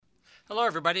Hello,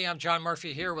 everybody. I'm John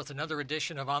Murphy here with another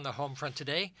edition of On the Home Front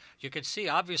today. You can see,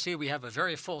 obviously, we have a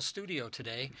very full studio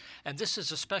today, and this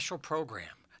is a special program.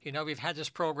 You know, we've had this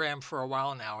program for a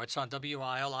while now. It's on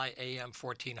WILI AM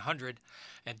 1400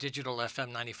 and digital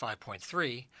FM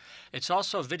 95.3. It's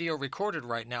also video recorded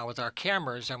right now with our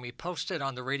cameras, and we post it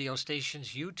on the radio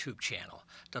station's YouTube channel,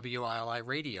 WILI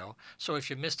Radio. So if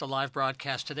you missed a live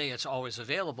broadcast today, it's always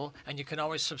available, and you can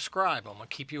always subscribe, and we'll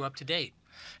keep you up to date.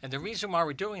 And the reason why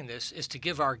we're doing this is to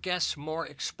give our guests more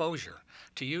exposure,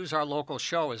 to use our local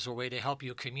show as a way to help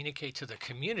you communicate to the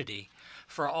community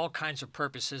for all kinds of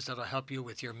purposes that will help you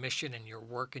with your mission and your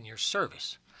work and your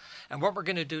service. And what we're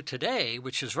going to do today,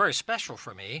 which is very special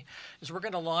for me, is we're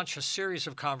going to launch a series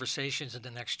of conversations in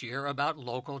the next year about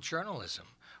local journalism,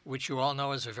 which you all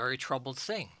know is a very troubled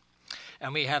thing.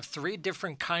 And we have three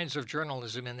different kinds of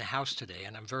journalism in the house today,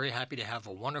 and I'm very happy to have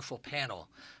a wonderful panel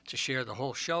to share the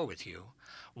whole show with you.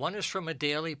 One is from a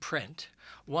daily print,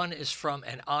 one is from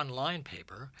an online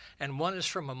paper, and one is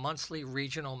from a monthly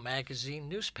regional magazine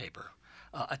newspaper.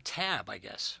 A tab, I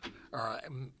guess.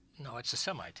 No, it's a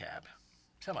semi-tab.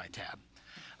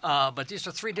 But these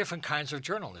are three different kinds of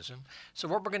journalism. So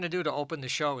what we're going to do to open the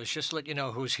show is just let you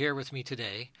know who's here with me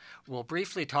today. We'll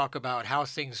briefly talk about how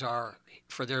things are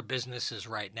for their businesses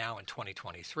right now in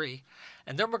 2023.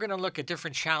 And then we're going to look at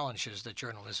different challenges that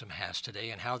journalism has today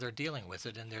and how they're dealing with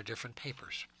it in their different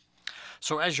papers.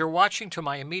 So as you're watching to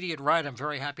my immediate right, I'm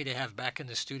very happy to have back in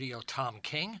the studio Tom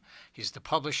King. He's the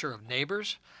publisher of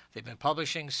Neighbors. They've been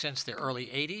publishing since the early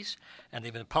 80s, and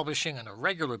they've been publishing on a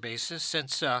regular basis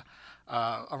since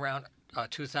around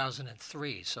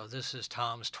 2003. So this is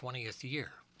Tom's 20th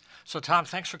year. So Tom,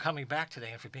 thanks for coming back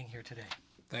today and for being here today.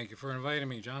 Thank you for inviting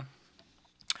me, John.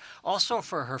 Also,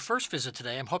 for her first visit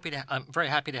today, I'm very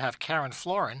happy to have Karen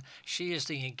Florin. She is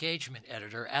the engagement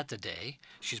editor at The Day.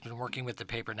 She's been working with the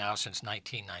paper now since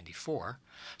 1994.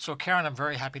 So, Karen, I'm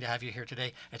very happy to have you here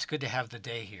today. It's good to have The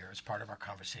Day here as part of our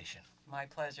conversation. My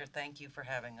pleasure. Thank you for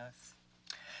having us.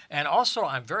 And also,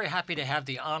 I'm very happy to have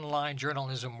the online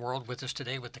journalism world with us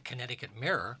today with the Connecticut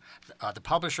Mirror. The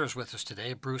publisher is with us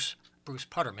today, Bruce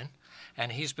Putterman,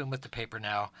 and he's been with the paper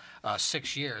now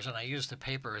 6 years. And I use the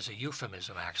paper as a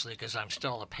euphemism, actually, because I'm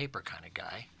still a paper kind of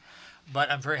guy.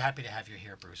 But I'm very happy to have you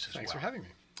here, Bruce, as well. Thanks for having me.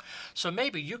 So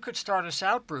maybe you could start us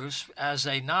out, Bruce, as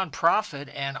a nonprofit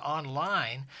and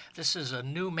online. This is a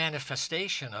new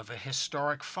manifestation of a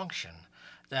historic function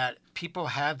that people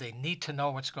have. They need to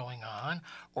know what's going on,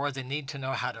 or they need to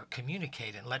know how to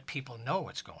communicate and let people know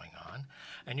what's going on.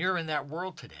 And you're in that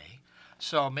world today.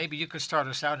 So maybe you could start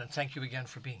us out, and thank you again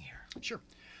for being here. Sure.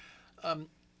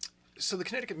 So the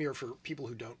Connecticut Mirror, for people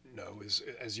who don't know, is,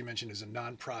 as you mentioned, is a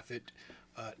nonprofit,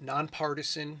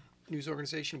 nonpartisan news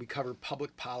organization. We cover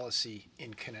public policy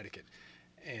in Connecticut.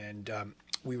 And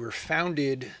we were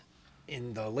founded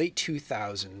in the late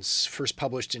 2000s, first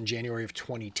published in January of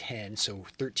 2010, so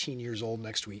 13 years old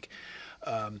next week,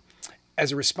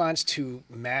 as a response to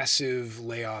massive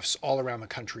layoffs all around the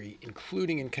country,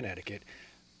 including in Connecticut,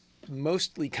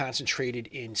 mostly concentrated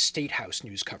in state house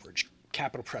news coverage,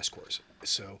 Capital Press Corps.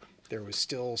 So there was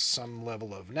still some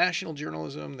level of national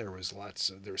journalism, there was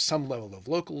some level of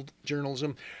local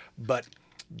journalism, but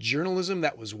journalism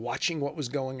that was watching what was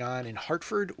going on in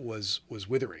Hartford was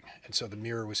withering. And so the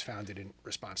Mirror was founded in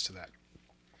response to that.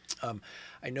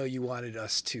 I know you wanted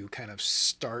us to kind of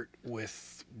start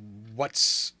with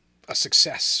what's a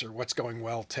success or what's going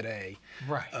well today.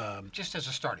 Right. Just as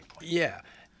a starting point. Yeah.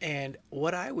 And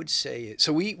what I would say is,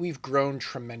 so we've grown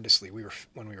tremendously.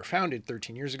 When we were founded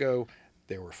 13 years ago,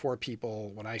 there were 4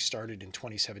 people. When I started in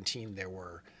 2017, there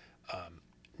were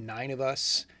 9 of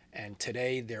us. And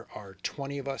today there are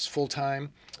 20 of us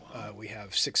full-time. Wow. We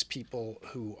have 6 people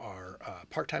who are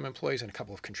part-time employees and a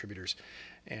couple of contributors.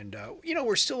 And,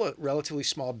 we're still a relatively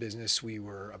small business. We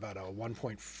were about a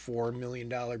 $1.4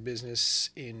 million business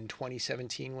in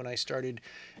 2017 when I started.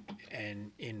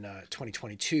 And in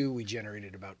 2022, we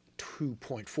generated about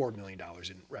 $2.4 million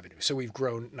in revenue. So we've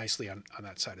grown nicely on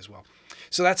that side as well.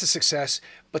 So that's a success.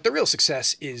 But the real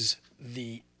success is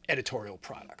the editorial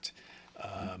product.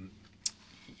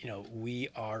 We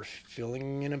are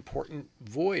filling an important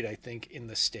void, I think, in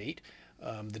the state.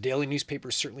 The daily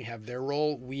newspapers certainly have their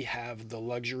role. We have the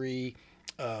luxury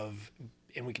of,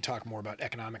 and we can talk more about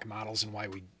economic models and why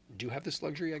we do have this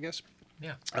luxury, I guess.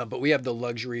 Yeah. But we have the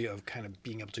luxury of kind of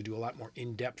being able to do a lot more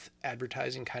in-depth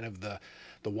advertising, kind of the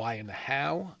why and the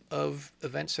how of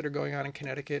events that are going on in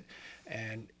Connecticut.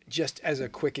 And just as a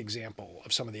quick example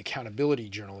of some of the accountability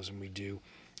journalism we do,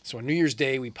 so on New Year's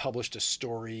Day, we published a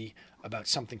story about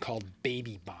something called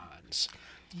baby bonds.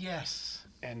 Yes.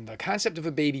 And the concept of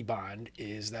a baby bond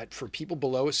is that for people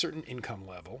below a certain income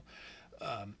level,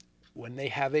 when they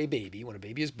have a baby, when a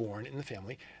baby is born in the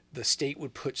family, the state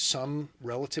would put some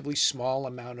relatively small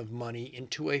amount of money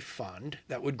into a fund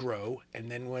that would grow,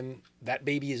 and then when that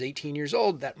baby is 18 years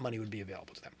old, that money would be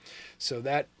available to them. So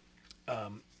that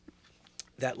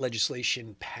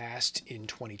legislation passed in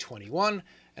 2021,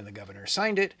 and the governor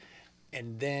signed it.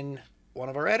 And then one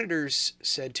of our editors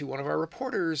said to one of our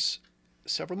reporters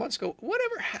several months ago,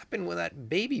 "Whatever happened with that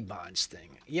baby bonds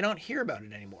thing? You don't hear about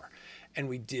it anymore." And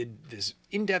we did this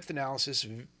in-depth analysis.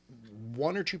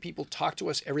 One or two people talked to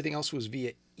us. Everything else was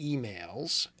via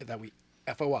emails that we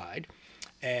FOI'd,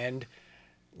 and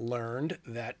learned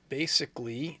that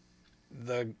basically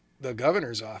the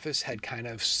governor's office had kind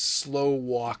of slow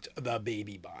walked the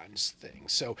baby bonds thing.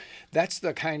 So that's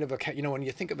the kind of, when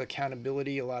you think of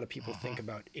accountability, a lot of people think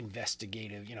about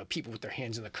investigative, people with their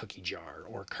hands in the cookie jar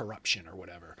or corruption or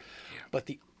whatever. Yeah. But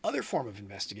the other form of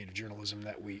investigative journalism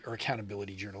or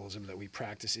accountability journalism that we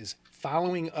practice is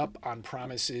following up on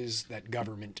promises that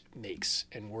government makes.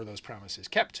 And were those promises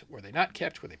kept? Were they not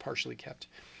kept? Were they partially kept?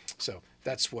 So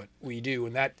that's what we do,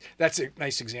 and that's a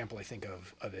nice example, I think,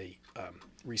 of a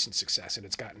recent success, and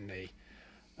it's gotten a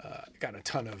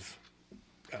ton of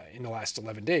in the last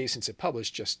 11 days since it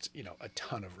published, just a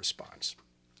ton of response.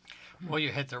 Well, you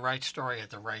hit the right story at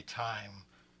the right time,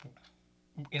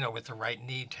 with the right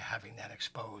need to having that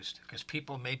exposed, because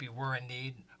people maybe were in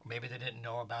need, maybe they didn't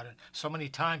know about it. So many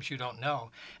times you don't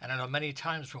know, and I know many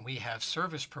times when we have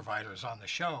service providers on the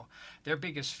show, their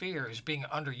biggest fear is being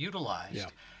underutilized. Yeah.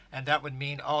 And that would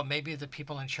mean, maybe the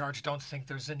people in charge don't think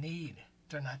there's a need.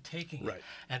 They're not taking Right. it.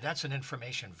 And that's an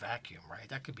information vacuum, right?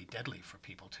 That could be deadly for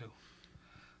people, too.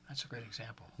 That's a great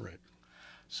example. Right.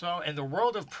 So in the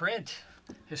world of print,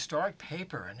 historic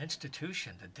paper, an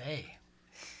institution, the Day.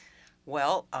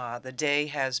 Well, the Day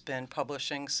has been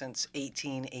publishing since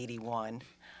 1881,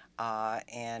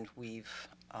 and we've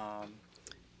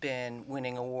been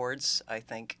winning awards, I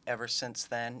think, ever since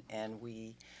then. And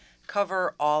we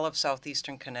cover all of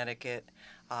southeastern Connecticut,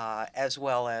 as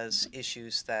well as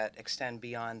issues that extend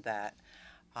beyond that.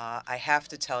 I have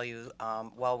to tell you,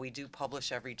 while we do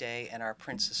publish every day and our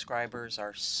print subscribers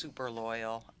are super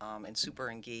loyal and super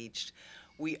engaged,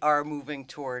 we are moving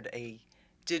toward a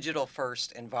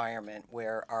digital-first environment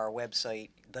where our website,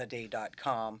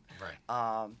 theday.com,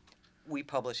 Right. We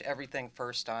publish everything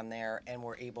first on there, and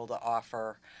we're able to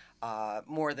offer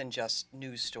more than just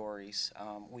news stories.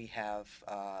 We have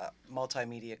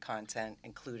multimedia content,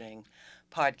 including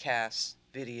podcasts,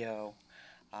 video,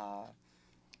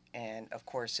 and of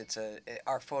course,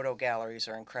 our photo galleries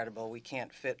are incredible. We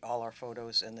can't fit all our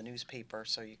photos in the newspaper,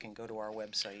 so you can go to our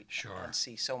website and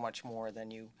see so much more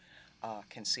than you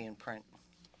can see in print.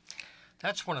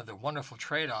 That's one of the wonderful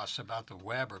trade-offs about the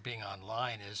web or being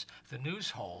online is the news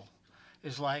hole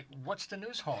is like, what's the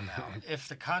news hole now? If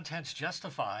the content's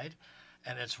justified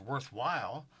and it's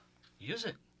worthwhile, use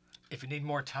it. If you need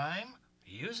more time,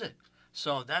 use it.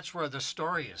 So that's where the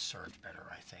story is served better,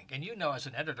 I think. And as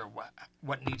an editor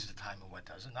what needs the time and what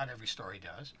doesn't. Not every story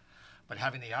does, but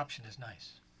having the option is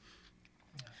nice.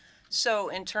 Yeah. So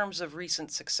in terms of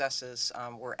recent successes,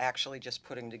 we're actually just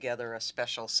putting together a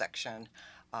special section,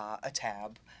 a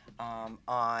tab,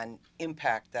 on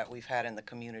impact that we've had in the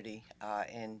community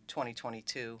in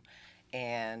 2022.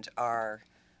 And our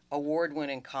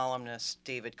award-winning columnist,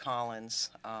 David Collins,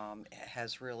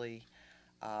 has really,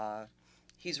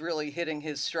 he's really hitting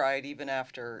his stride even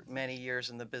after many years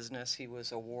in the business. He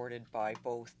was awarded by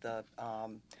both the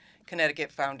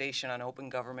Connecticut Foundation on Open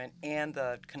Government and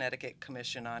the Connecticut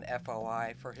Commission on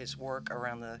FOI for his work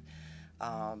around the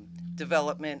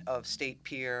development of state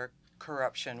peer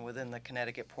corruption within the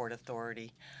Connecticut Port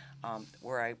Authority,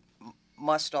 where I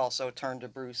must also turn to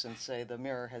Bruce and say the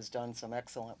Mirror has done some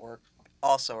excellent work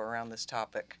also around this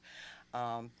topic.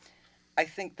 I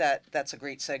think that's a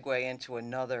great segue into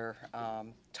another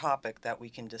topic that we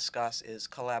can discuss is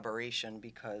collaboration,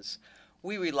 because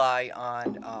we rely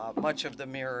on much of the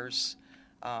Mirror's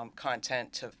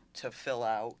content to fill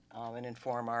out and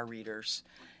inform our readers.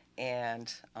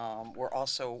 And we're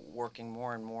also working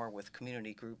more and more with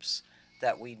community groups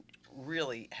that we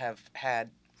really have had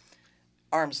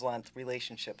arm's length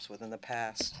relationships with in the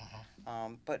past.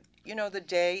 But, the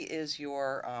Day is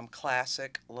your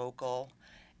classic local,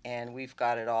 and we've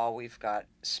got it all. We've got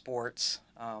sports,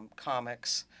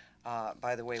 comics.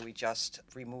 By the way, we just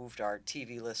removed our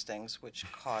TV listings,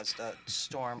 which caused a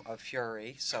storm of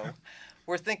fury. So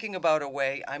we're thinking about a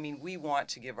way. We want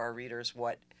to give our readers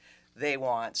what they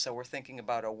want, so we're thinking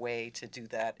about a way to do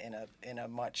that in a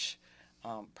much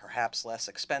perhaps less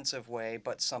expensive way,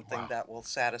 but something that will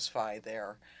satisfy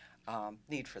their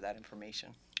need for that information.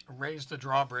 raise the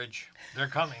drawbridge. They're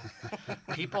coming.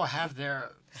 People have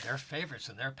their favorites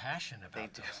and they're passionate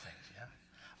about those things. Yeah,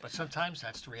 but sometimes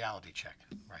that's the reality check.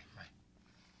 Right.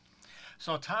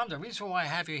 So, Tom, the reason why I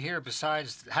have you here,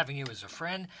 besides having you as a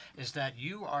friend, is that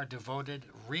you are devoted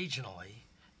regionally,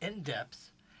 in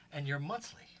depth, and you're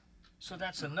monthly. So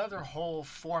that's another whole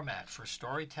format for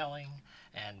storytelling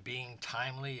and being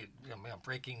timely.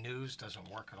 Breaking news doesn't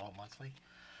work at all monthly.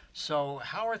 So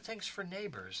how are things for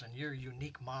Neighbors and your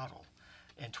unique model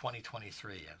in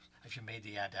 2023? Have you made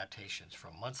the adaptations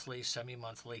from monthly,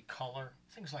 semi-monthly, color,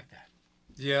 things like that?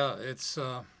 Yeah,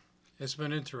 it's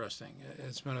been interesting.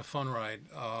 It's been a fun ride.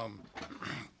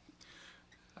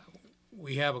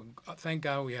 Thank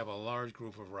God we have a large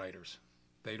group of writers.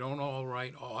 They don't all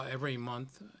write every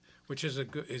month, which is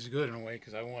good in a way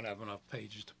because I won't have enough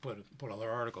pages to put other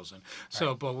articles in. So,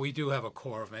 right. But we do have a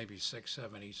core of maybe 6,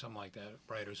 7, 8, something like that,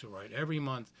 writers who write every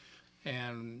month,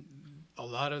 and a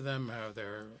lot of them have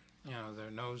their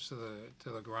nose to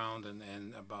the ground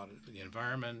and about the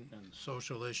environment and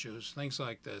social issues, things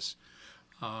like this.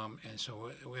 And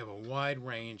so we have a wide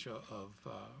range of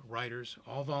writers,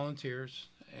 all volunteers,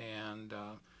 and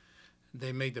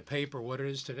they made the paper what it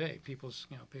is today. People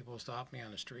stop me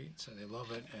on the street and say they love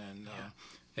it, and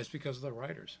it's because of the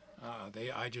writers.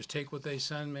 I just take what they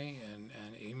send me and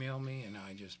email me, and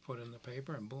I just put it in the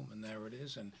paper, and boom, and there it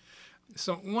is. And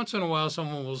so once in a while,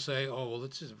 someone will say, "Oh, well,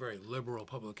 this is a very liberal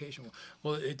publication."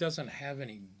 Well, it doesn't have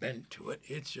any bent to it.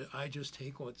 I just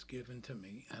take what's given to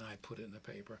me and I put it in the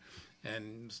paper.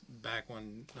 And back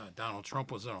when Donald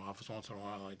Trump was in office, once in a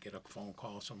while I'd get a phone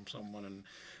call from someone, and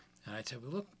I'd say,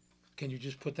 "Well, look, can you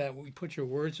just put your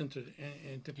words into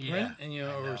print, and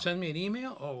or send me an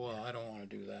email?" "Oh, well, I don't want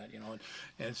to do that,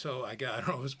 And so I don't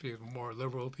know if people more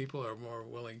liberal people are more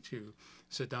willing to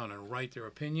sit down and write their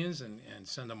opinions and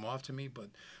send them off to me, but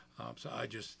so I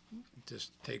just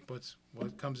take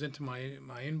what comes into my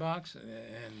inbox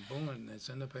and boom, and it's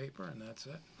in the paper, and that's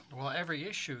it. Well, every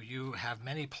issue you have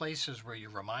many places where you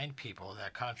remind people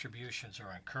that contributions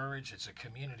are encouraged. It's a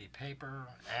community paper.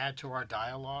 Add to our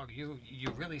dialogue. You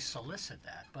really solicit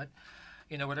that, but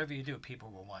whatever you do,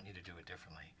 people will want you to do it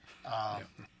differently.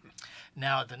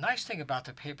 Now, the nice thing about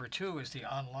the paper too is the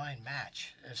online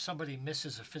match. If somebody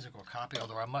misses a physical copy,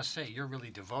 although I must say you're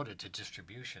really devoted to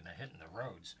distribution and hitting the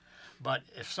roads, but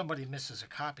if somebody misses a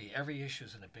copy, every issue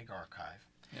is in a big archive.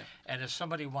 Yeah. And if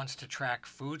somebody wants to track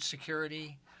food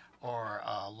security or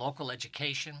local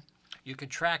education, you can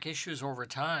track issues over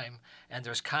time, and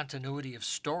there's continuity of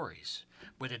stories.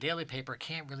 But a daily paper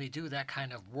can't really do that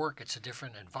kind of work. It's a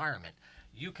different environment.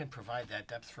 You can provide that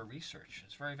depth for research.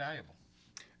 It's very valuable.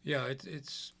 Yeah,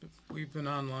 we've been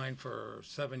online for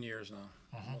 7 years now,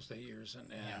 almost 8 years,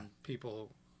 and people,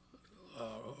 a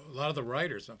lot of the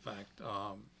writers, in fact,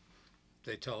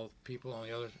 they tell people on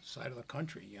the other side of the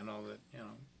country, that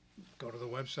go to the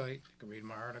website, you can read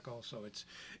my article, so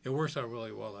it works out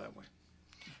really well that way.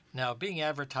 Now, being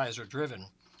advertiser driven,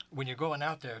 when you're going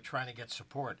out there trying to get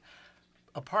support,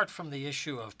 apart from the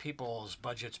issue of people's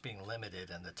budgets being limited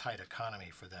and the tight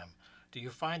economy for them, do you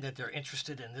find that they're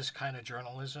interested in this kind of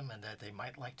journalism and that they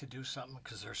might like to do something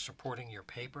because they're supporting your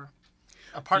paper?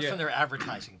 Apart from their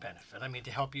advertising benefit,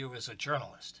 to help you as a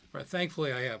journalist. Right.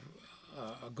 Thankfully, I have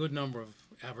a good number of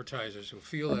advertisers who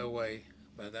feel that way.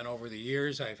 But then over the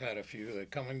years, I've had a few that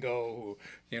come and go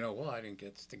who, well, I didn't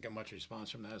get much response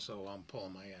from that, so I'm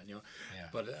pulling my ad,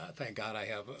 But thank God I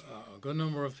have a good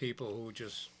number of people who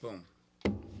just, boom,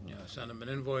 send them an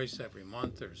invoice every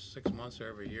month or 6 months or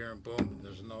every year, and boom,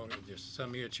 just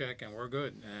send me a check and we're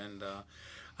good. And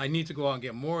I need to go out and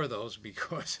get more of those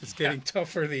because it's getting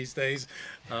tougher these days.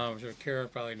 I'm sure Kara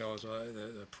probably knows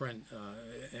the print,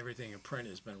 everything in print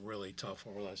has been really tough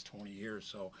over the last 20 years.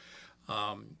 So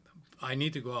I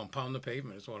need to go out and pound the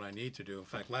pavement is what I need to do. In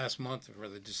fact, last month for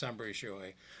the December issue,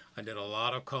 I did a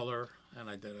lot of color, and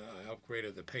I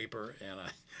upgraded the paper, and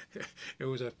it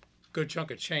was a good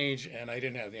chunk of change, and I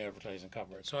didn't have the advertising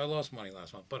covered. So I lost money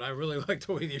last month, but I really liked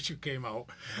the way the issue came out.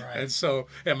 Right.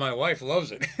 And my wife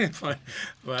loves it. A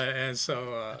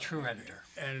true editor.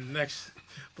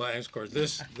 But of course,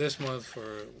 this month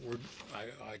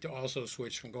I also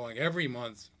switched from going every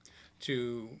month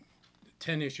to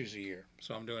 10 issues a year.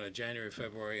 So I'm doing a January,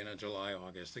 February, and a July,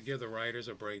 August to give the writers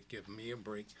a break, give me a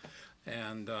break.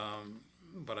 And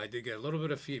but I did get a little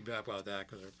bit of feedback about that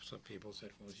because some people said,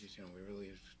 well, geez, we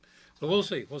really. But we'll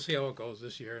see. We'll see how it goes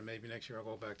this year, and maybe next year I'll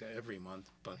go back to every month.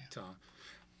 But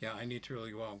I need to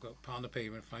really go out and go pound the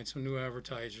pavement, find some new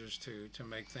advertisers to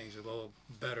make things a little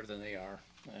better than they are.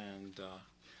 And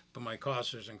but my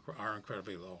costs are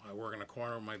incredibly low. I work in a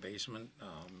corner of my basement.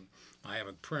 I have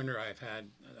a printer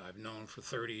I've known for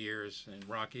 30 years in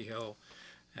Rocky Hill,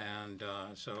 and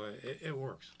so it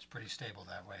works. It's pretty stable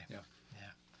that way. Yeah.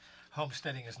 Yeah.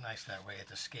 Homesteading is nice that way at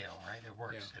the scale, right? It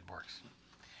works. Yeah. It works.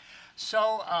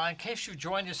 So, in case you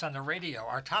joined us on the radio,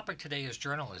 our topic today is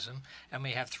journalism, and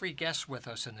we have three guests with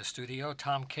us in the studio.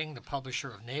 Tom King, the publisher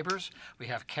of Neighbors. We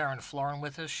have Karen Florin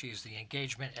with us. She's the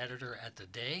engagement editor at The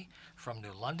Day from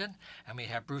New London. And we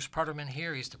have Bruce Putterman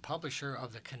here. He's the publisher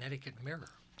of the Connecticut Mirror.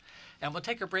 And we'll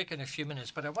take a break in a few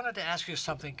minutes, but I wanted to ask you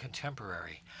something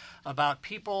contemporary about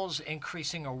people's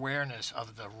increasing awareness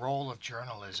of the role of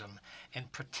journalism in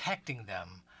protecting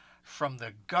them from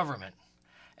the government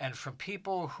and from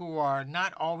people who are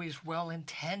not always well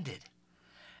intended.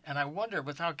 And I wonder,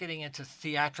 without getting into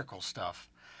theatrical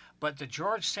stuff, but the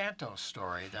George Santos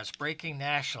story that's breaking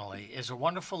nationally is a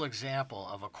wonderful example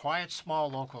of a quiet,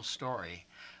 small local story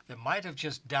that might have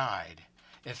just died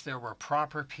if there were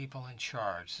proper people in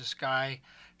charge. This guy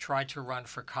tried to run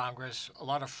for Congress, a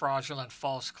lot of fraudulent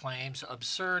false claims,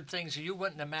 absurd things. You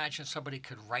wouldn't imagine somebody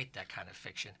could write that kind of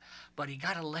fiction, but he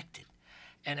got elected.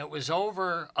 And it was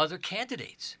over other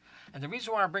candidates. And the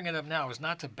reason why I bring it up now is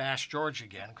not to bash George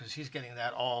again, because he's getting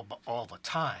that all the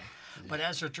time. Yeah. But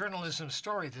as a journalism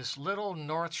story, this little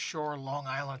North Shore Long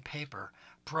Island paper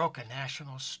broke a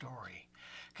national story.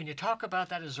 Can you talk about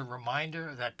that as a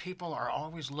reminder that people are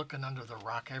always looking under the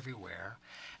rock everywhere?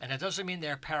 And it doesn't mean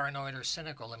they're paranoid or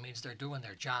cynical. It means they're doing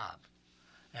their job.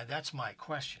 And that's my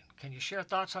question. Can you share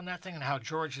thoughts on that thing and how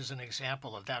George is an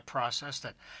example of that process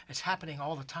that is happening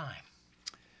all the time?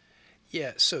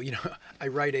 Yeah, so, I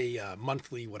write a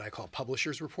monthly, what I call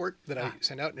publisher's report that I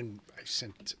send out, and I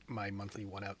sent my monthly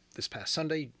one out this past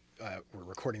Sunday. We're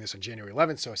recording this on January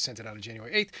 11th, so I sent it out on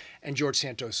January 8th, and George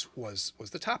Santos was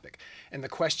the topic. And the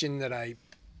question that I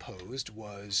posed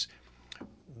was,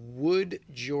 would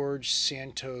George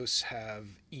Santos have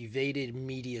evaded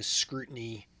media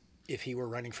scrutiny if he were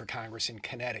running for Congress in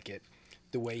Connecticut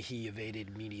the way he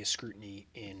evaded media scrutiny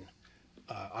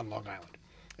on Long Island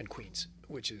and Queens,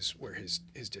 which is where his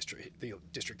district, the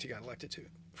district he got elected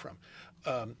from.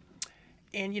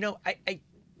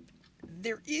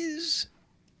 There is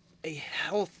a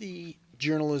healthy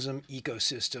journalism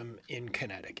ecosystem in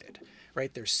Connecticut,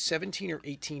 right? There's 17 or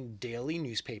 18 daily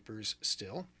newspapers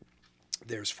still.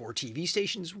 There's 4 TV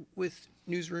stations with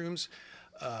newsrooms.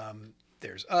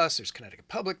 There's us, there's Connecticut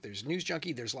Public, there's News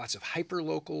Junkie, there's lots of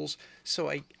hyper-locals. So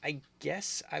I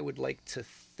guess I would like to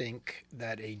think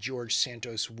that a George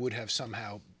Santos would have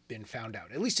somehow been found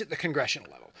out, at least at the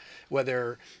congressional level.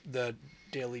 Whether the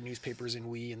daily newspapers and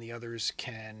we and the others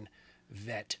can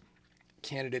vet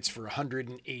candidates for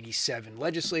 187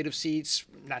 legislative seats,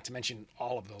 not to mention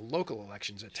all of the local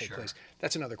elections that take place,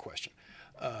 that's another question.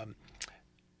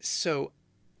 So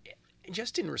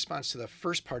just in response to the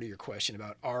first part of your question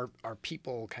about are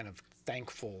people kind of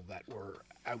thankful that we're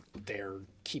out there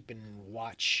keeping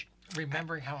watch,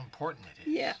 remembering how important it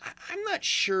is. Yeah, I'm not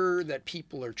sure that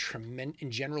people are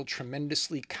in general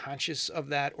tremendously conscious of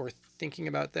that or thinking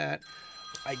about that.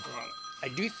 I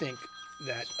do think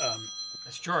that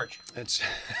it's George. There's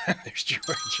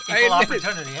George. Equal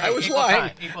opportunity. I was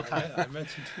lying. Equal time. I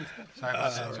mentioned 2000. Sorry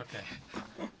about that. It's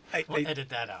okay. We'll edit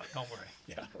that out. Don't worry.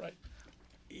 Yeah, right.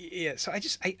 Yeah, so I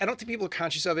don't think people are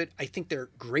conscious of it. I think they're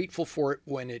grateful for it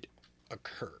when it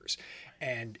occurs.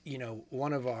 And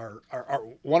one of our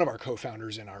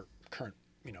co-founders and our current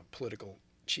political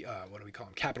what do we call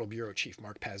him, Capitol Bureau Chief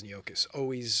Mark Pazniokis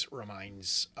always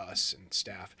reminds us and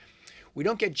staff, we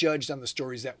don't get judged on the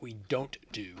stories that we don't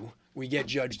do. We get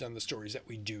judged on the stories that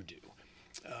we do.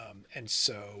 And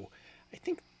so I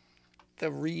think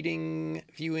the reading,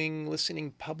 viewing,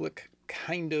 listening public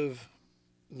kind of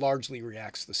largely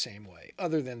reacts the same way,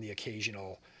 other than the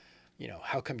occasional,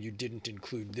 how come you didn't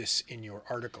include this in your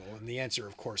article? And the answer,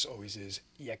 of course, always is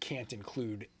you can't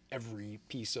include every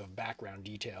piece of background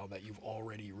detail that you've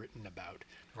already written about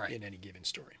in any given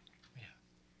story. Yeah.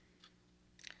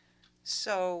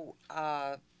 So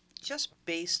just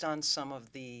based on some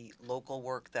of the local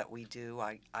work that we do,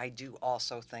 I do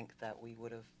also think that we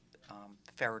would have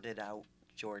ferreted out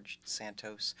George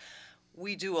Santos.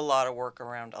 We do a lot of work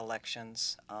around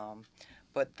elections,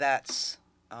 but that's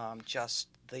just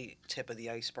the tip of the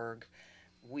iceberg.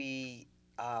 We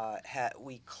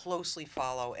closely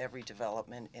follow every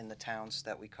development in the towns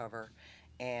that we cover,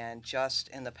 and just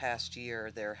in the past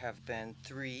year, there have been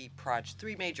three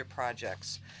major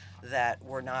projects that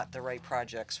were not the right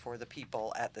projects for the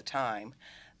people at the time,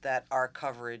 that our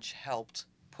coverage helped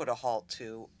put a halt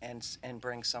to and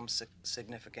bring some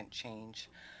significant change.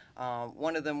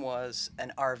 One of them was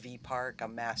an RV park, a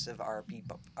massive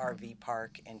RV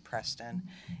park in Preston.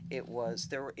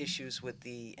 There were issues with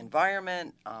the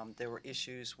environment, there were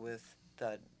issues with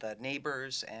the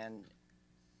neighbors, and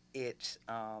it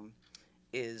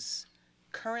is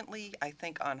currently, I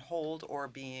think, on hold or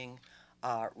being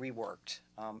reworked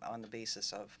on the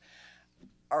basis of.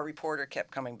 Our reporter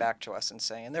kept coming back to us and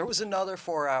saying, there was another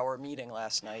 4-hour meeting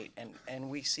last night, and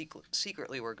we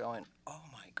secretly were going, oh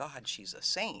my God, she's a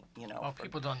saint, you know. Well,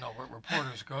 people don't know what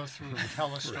reporters go through to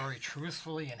tell a story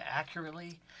truthfully and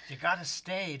accurately. You got to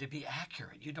stay to be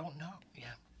accurate. You don't know.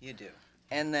 Yeah. You do.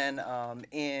 And then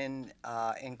in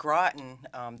Groton,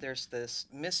 there's this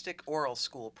Mystic Oral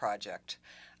School project,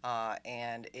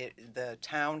 and the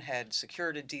town had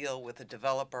secured a deal with a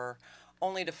developer,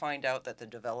 only to find out that the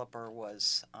developer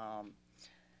was,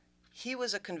 he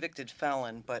was a convicted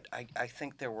felon, but I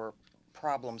think there were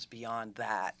problems beyond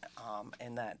that,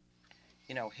 and that,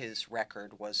 you know, his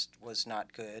record was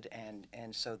not good,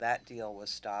 and so that deal was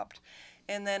stopped.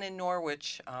 And then in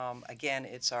Norwich, again,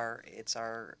 it's our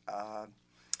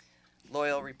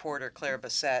loyal reporter Claire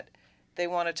Bassett. They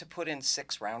wanted to put in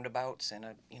 6 roundabouts in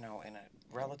a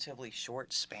relatively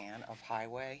short span of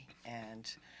highway,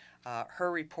 and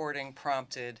her reporting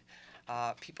prompted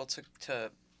people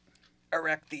to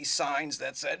erect these signs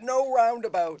that said "No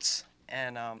roundabouts,"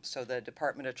 and so the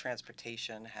Department of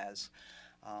Transportation has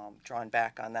drawn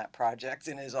back on that project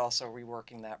and is also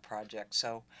reworking that project.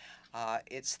 So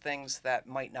it's things that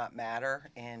might not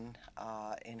matter in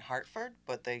Hartford,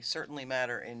 but they certainly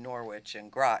matter in Norwich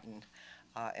and Groton,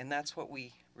 and that's what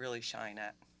we really shine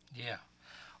at. Yeah.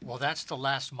 Well, that's the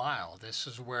last mile. This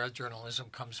is where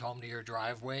journalism comes home to your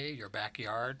driveway, your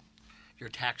backyard, your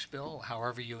tax bill,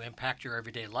 however you impact your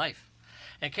everyday life.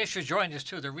 In case you're joining us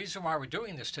too, the reason why we're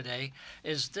doing this today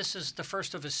is this is the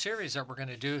first of a series that we're going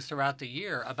to do throughout the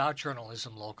year about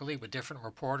journalism locally with different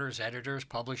reporters, editors,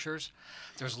 publishers.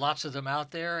 There's lots of them out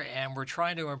there, and we're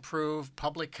trying to improve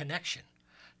public connection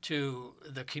to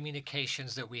the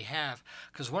communications that we have.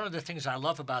 Because one of the things I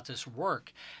love about this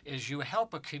work is you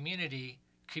help a community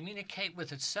communicate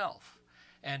with itself.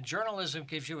 And journalism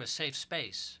gives you a safe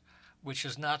space, which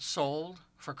is not sold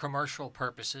for commercial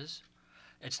purposes.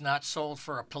 It's not sold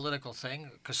for a political thing,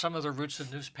 because some of the roots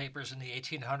of newspapers in the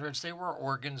 1800s, they were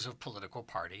organs of political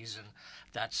parties, and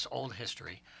that's old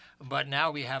history. But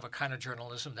now we have a kind of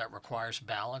journalism that requires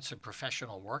balance and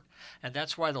professional work, and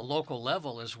that's why the local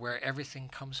level is where everything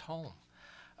comes home.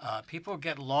 People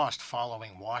get lost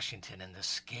following Washington and the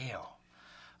scale.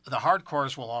 The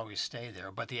hardcores will always stay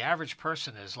there, but the average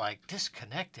person is like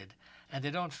disconnected, and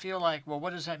they don't feel like, well,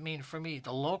 what does that mean for me?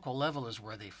 The local level is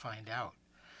where they find out.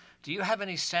 Do you have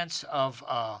any sense of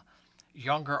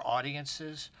younger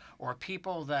audiences or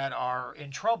people that are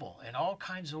in trouble in all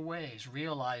kinds of ways,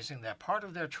 realizing that part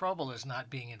of their trouble is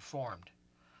not being informed?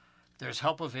 There's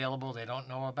help available they don't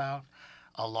know about.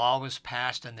 A law was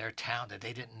passed in their town that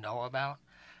they didn't know about.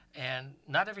 And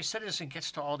not every citizen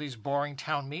gets to all these boring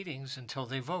town meetings until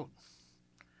they vote.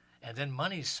 And then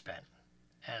money's spent.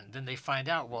 And then they find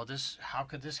out, well, how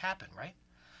could this happen, right?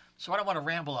 So I don't want to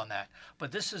ramble on that,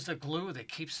 but this is the glue that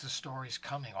keeps the stories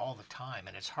coming all the time,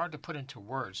 and it's hard to put into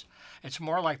words. It's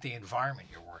more like the environment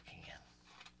you're working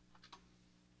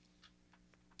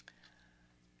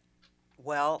in.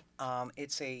 Well,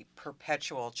 it's a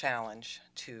perpetual challenge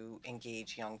to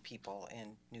engage young people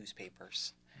in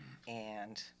newspapers.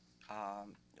 And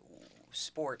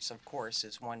sports, of course,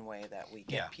 is one way that we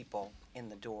get people in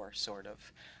the door, sort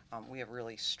of. We have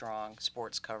really strong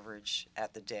sports coverage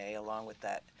at the day, along with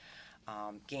that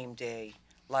game day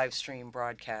live stream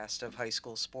broadcast of high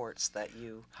school sports that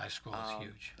you high school is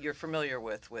huge. You're familiar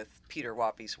with Peter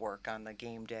Wappy's work on the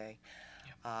game day.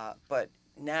 But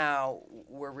now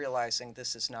we're realizing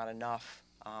this is not enough.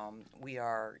 We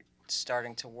are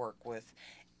starting to work with,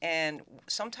 and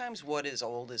sometimes what is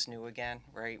old is new again,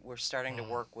 right? We're starting to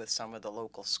work with some of the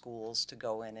local schools to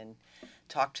go in and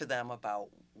talk to them about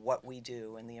what we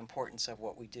do and the importance of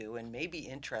what we do, and maybe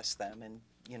interest them in,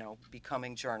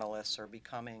 becoming journalists or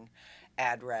becoming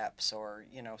ad reps, or,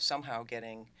 somehow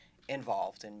getting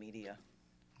involved in media.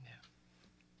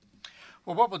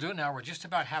 Well, what we'll do now, we're just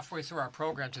about halfway through our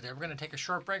program today. We're going to take a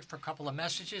short break for a couple of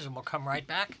messages, and we'll come right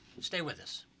back. Stay with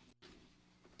us.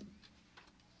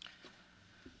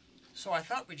 So I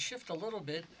thought we'd shift a little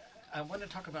bit. I want to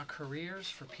talk about careers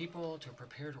for people to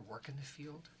prepare to work in the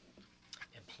field,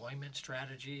 employment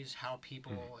strategies, how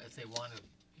people, if they want to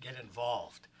get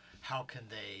involved, how can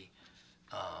they,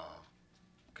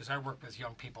 because I work with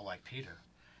young people like Peter,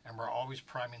 and we're always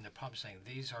priming the pump saying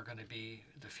these are going to be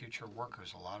the future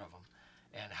workers, a lot of them,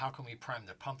 and how can we prime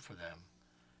the pump for them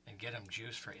and get them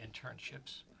juice for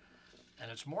internships?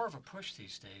 and it's more of a push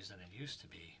these days than it used to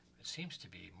be. It seems to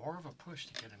be more of a push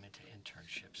to get them into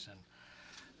internships, and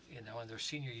and their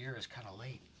senior year is kind of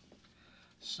late.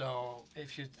 So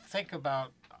if you think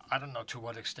about, I don't know to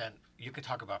what extent you could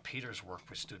talk about Peter's work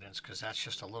with students, because that's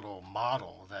just a little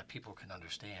model that people can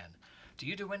understand. Do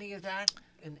you do any of that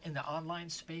in the online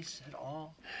space at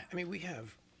all? I mean, we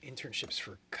have internships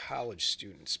for college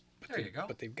students, but There you go.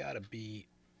 But they've got to be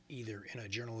either in a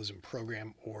journalism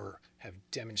program or have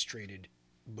demonstrated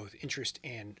both interest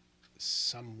and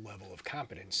some level of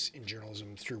competence in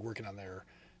journalism through working on their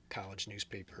college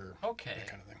newspaper, Okay. that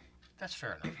kind of thing. That's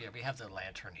fair enough. Yeah, we have the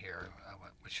Lantern here,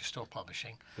 which is still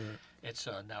publishing. Right. It's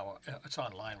now it's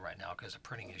online right now because of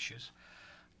printing issues,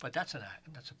 but that's a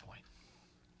point.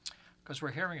 Because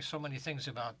we're hearing so many things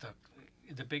about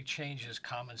the big changes,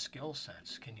 common skill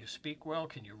sets. Can you speak well?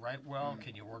 Can you write well?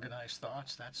 Can you organize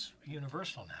thoughts? That's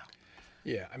universal now.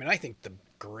 Yeah, I mean, I think the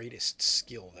greatest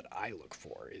skill that I look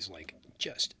for is like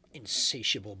just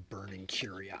insatiable, burning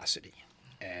curiosity,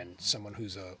 and someone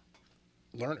who's a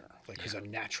learner, like who's a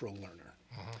natural learner.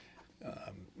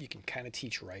 You can kind of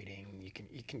teach writing.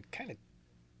 You can kind of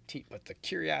teach, but the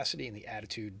curiosity and the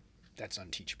attitude, that's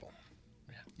unteachable.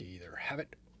 Yeah. You either have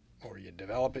it or you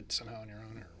develop it somehow on your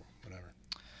own or whatever.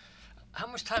 How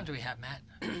much time do we have, Matt?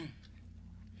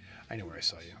 I know where I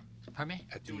saw you Pardon me?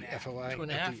 at the FOI,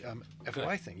 2.5? at the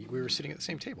FOI thing. We were sitting at the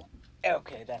same table.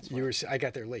 Okay, that's You were. I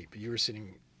got there late, but you were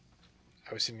sitting.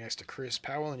 I was sitting next to Chris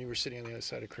Powell, and you were sitting on the other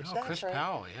side of Chris. Oh, That's Chris right.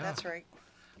 Powell, yeah. That's right.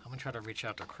 I'm going to try to reach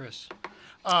out to Chris.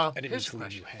 I didn't mean Here's a to leave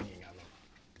question. you hanging on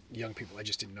the young people. I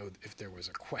just didn't know if there was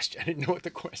a question. I didn't know what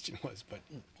the question was, but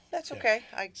That's Yeah. okay.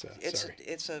 So, it's sorry.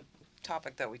 it's a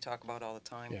topic that we talk about all the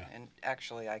time, Yeah. and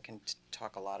actually, I can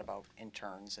talk a lot about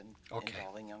interns and Okay.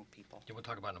 involving young people. Yeah, we'll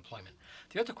talk about employment.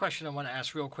 The other question I want to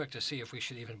ask real quick to see if we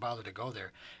should even bother to go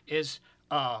there is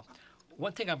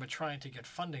one thing I've been trying to get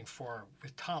funding for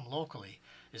with Tom locally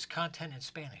is content in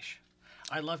Spanish.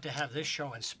 I'd love to have this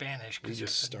show in Spanish We because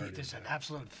just started there's an that.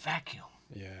 absolute vacuum.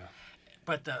 yeah.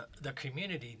 But the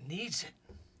community needs it,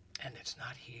 and it's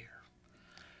not here.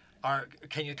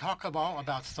 Can you talk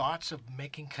about thoughts of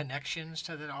making connections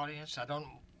to the audience? I don't,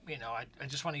 I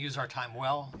just want to use our time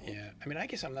well. Yeah, I mean, I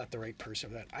guess I'm not the right person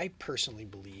for that. I personally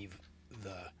believe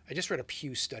I just read a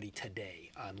Pew study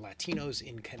today on Latinos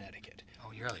in Connecticut, Oh,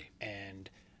 really? and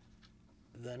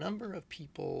the number of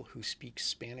people who speak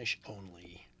Spanish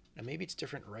only, now maybe it's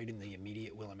different right in the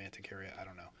immediate Willimantic area, I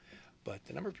don't know, but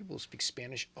the number of people who speak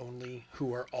Spanish only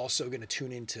who are also going to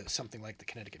tune into something like the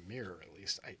Connecticut Mirror, at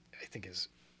least, I think is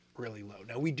really low.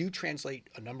 Now, we do translate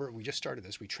we just started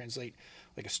this, we translate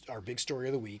like our big story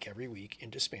of the week every week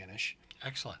into Spanish,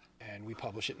 Excellent. and we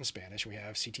publish it in Spanish. We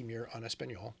have CT Mirror en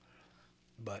Español,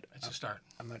 but It's a start.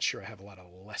 I'm not sure I have a lot of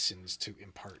lessons to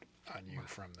impart on you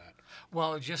from that.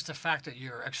 Well, just the fact that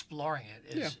you're exploring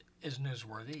it is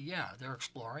newsworthy. Yeah, they're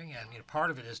exploring, and part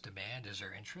of it is demand, is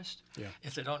their interest. Yeah.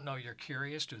 If they don't know you're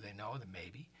curious, do they know? Then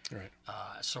maybe. Right.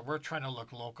 So we're trying to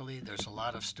look locally. There's a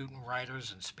lot of student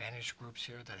writers and Spanish groups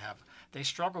here that they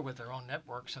struggle with their own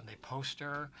networks, and they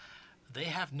poster. They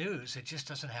have news. It just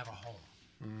doesn't have a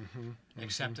home,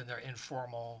 except in their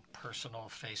informal, personal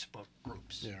Facebook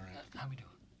groups. Yeah, right. How we doing?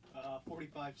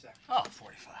 45 seconds. Oh,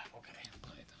 45. Okay.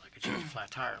 I could change a flat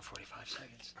tire in 45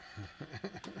 seconds.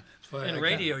 But In I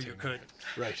radio, got it you too. could.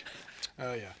 Right.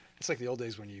 Oh, yeah. It's like the old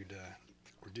days when you'd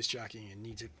were disc jockeying and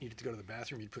needed to go to the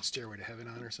bathroom. You'd put Stairway to Heaven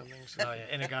on or something. So, Oh,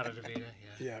 yeah. Inagata Davida.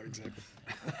 Yeah. yeah, exactly.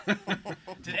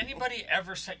 Did anybody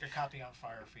ever set your copy on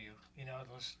fire for you?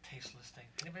 Those tasteless things.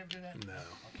 Anybody ever do that? No.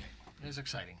 Okay. It was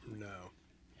exciting. No.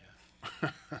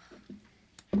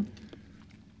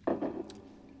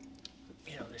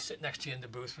 They sit next to you in the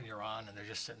booth when you're on, and they're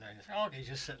just sitting there. And you say, oh, okay, he's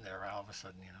just sitting there. All of a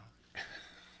sudden,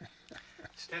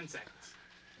 10 seconds.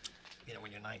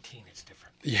 when you're 19, it's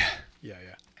different. Yeah. Yeah.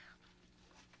 Yeah.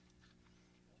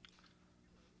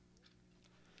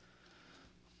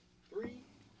 Three,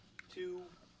 two,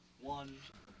 one.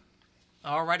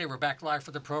 All righty, we're back live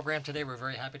for the program today. We're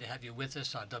very happy to have you with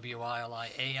us on WILI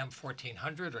AM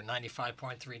 1400 or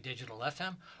 95.3 Digital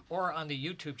FM, or on the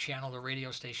YouTube channel the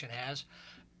radio station has.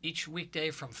 Each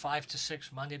weekday from 5 to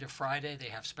 6, Monday to Friday, they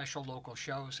have special local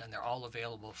shows, and they're all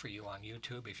available for you on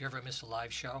YouTube. If you ever miss a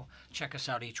live show, check us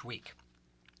out each week.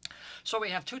 So we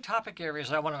have two topic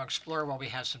areas I want to explore while we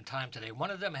have some time today. One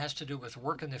of them has to do with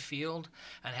work in the field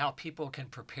and how people can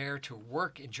prepare to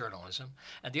work in journalism.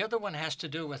 And the other one has to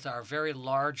do with our very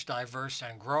large, diverse,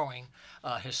 and growing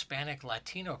Hispanic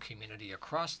Latino community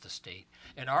across the state.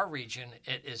 In our region,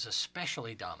 it is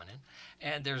especially dominant,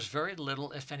 and there's very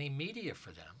little, if any, media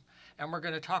for them. And we're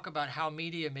going to talk about how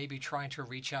media may be trying to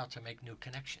reach out to make new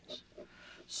connections.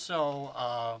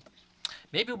 So,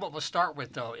 Maybe what we'll start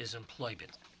with, though, is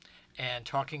employment and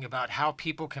talking about how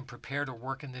people can prepare to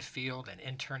work in the field and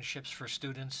internships for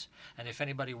students. And if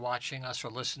anybody watching us or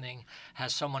listening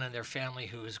has someone in their family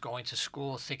who is going to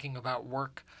school thinking about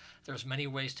work, there's many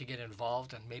ways to get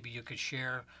involved, and maybe you could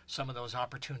share some of those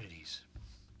opportunities.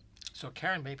 So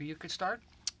Karen, maybe you could start?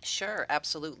 Sure,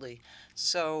 absolutely.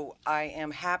 So I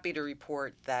am happy to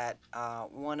report that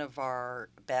one of our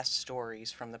best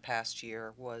stories from the past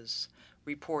year was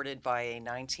reported by a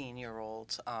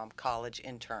 19-year-old college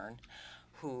intern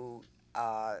who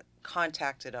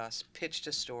contacted us, pitched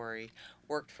a story,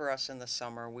 worked for us in the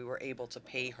summer. We were able to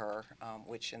pay her,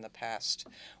 which in the past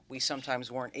we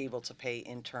sometimes weren't able to pay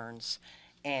interns.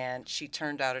 And she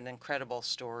turned out an incredible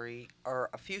story, or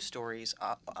a few stories,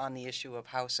 on the issue of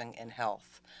housing and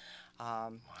health.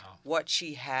 What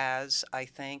she has, I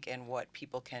think, and what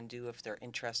people can do if they're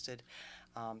interested.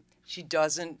 She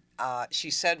doesn't,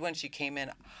 she said when she came in,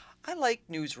 I like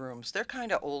newsrooms. They're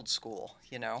kind of old school,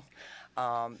 you know.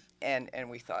 And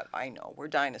we thought, I know, we're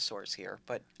dinosaurs here.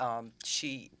 But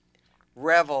she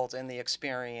reveled in the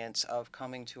experience of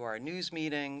coming to our news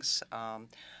meetings.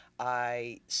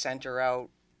 I sent her out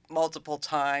multiple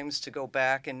times to go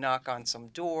back and knock on some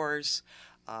doors.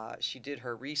 She did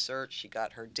her research, she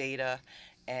got her data,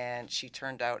 and she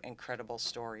turned out incredible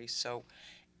stories. So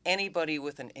anybody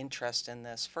with an interest in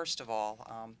this, first of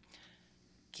all,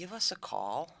 give us a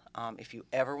call. If you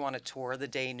ever want to tour the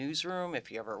day newsroom,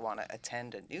 if you ever want to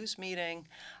attend a news meeting.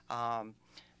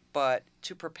 But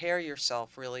to prepare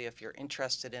yourself, really, if you're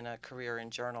interested in a career in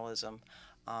journalism,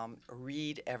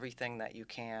 read everything that you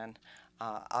can.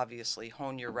 Obviously,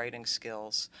 hone your writing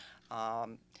skills.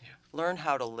 Learn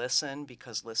how to listen,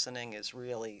 because listening is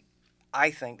really, I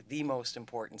think, the most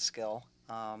important skill.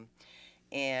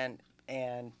 And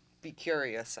be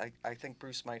curious. I think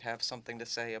Bruce might have something to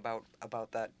say about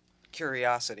that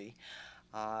curiosity.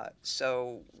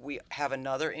 So we have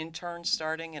another intern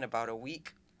starting in about a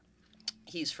week.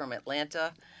 He's from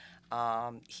Atlanta.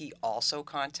 He also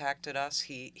contacted us.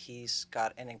 He's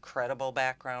got an incredible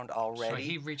background already. So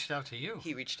he reached out to you.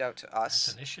 He reached out to us.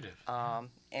 That's initiative.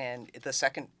 And the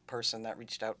second person that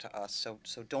reached out to us.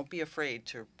 So don't be afraid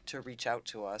to reach out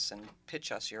to us and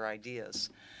pitch us your ideas.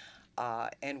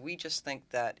 And we just think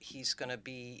that he's going to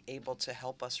be able to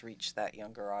help us reach that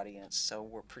younger audience. So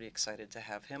we're pretty excited to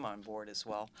have him on board as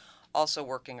well. Also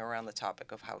working around the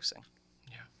topic of housing.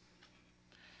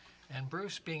 And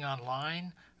Bruce, being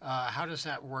online, how does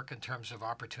that work in terms of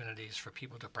opportunities for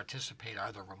people to participate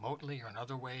either remotely or in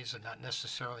other ways and not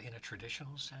necessarily in a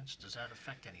traditional sense? Does that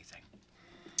affect anything?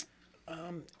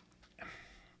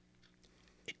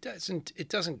 It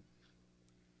doesn't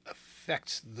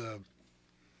affect the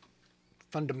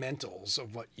fundamentals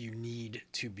of what you need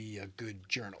to be a good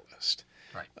journalist.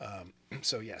 Right.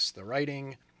 So yes, the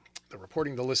writing, the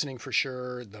reporting, the listening for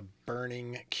sure, the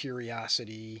burning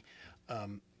curiosity,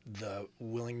 the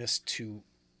willingness to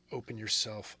open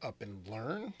yourself up and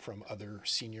learn from other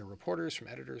senior reporters, from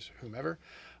editors, whomever.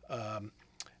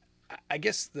 I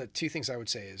guess the two things I would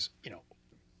say is,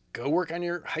 go work on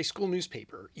your high school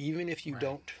newspaper, even if you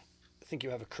don't think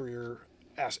you have a career,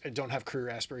 don't have career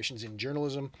aspirations in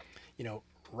journalism.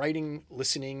 Writing,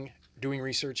 listening, doing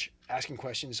research, asking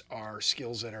questions are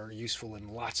skills that are useful in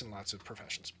lots and lots of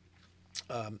professions.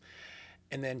 And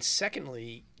then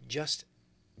secondly, just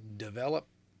develop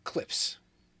clips,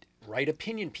 write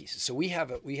opinion pieces. So we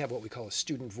have what we call a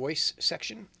student voice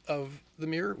section of the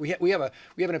Mirror. We have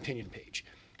an opinion page,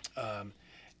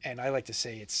 and I like to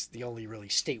say it's the only really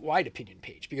statewide opinion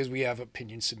page, because we have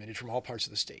opinions submitted from all parts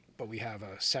of the state. But we have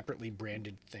a separately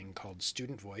branded thing called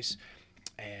Student Voice,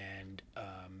 and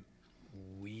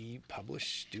we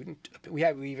publish student. We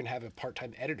even have a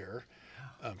part-time editor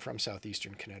from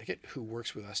southeastern Connecticut who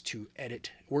works with us to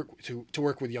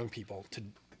work with young people to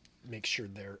make sure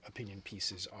their opinion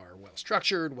pieces are well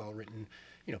structured, well written,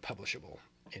 publishable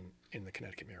in the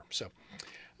Connecticut Mirror. So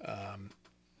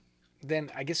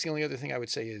then I guess the only other thing I would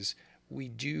say is we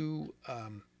do,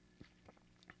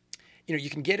 you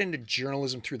can get into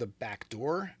journalism through the back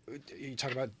door. You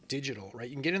talk about digital, right?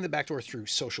 You can get in the back door through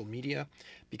social media,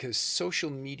 because social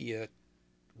media,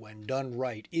 when done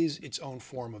right, is its own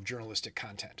form of journalistic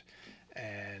content.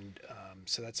 And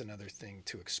so that's another thing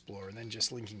to explore. And then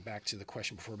just linking back to the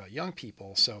question before about young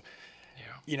people. So,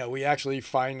 we actually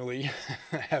finally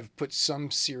have put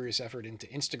some serious effort into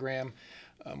Instagram,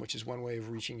 which is one way of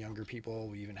reaching younger people.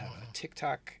 We even have a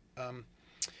TikTok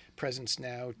presence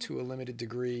now to a limited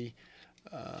degree.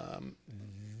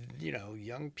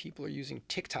 Young people are using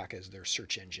TikTok as their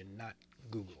search engine, not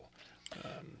Google.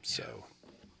 So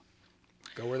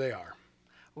go where they are.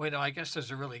 Well, I guess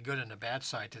there's a really good and a bad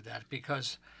side to that,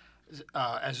 because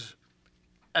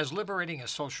as liberating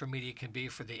as social media can be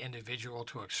for the individual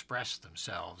to express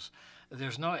themselves,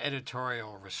 there's no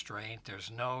editorial restraint. There's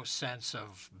no sense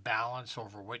of balance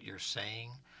over what you're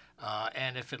saying.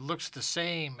 And if it looks the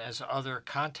same as other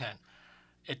content,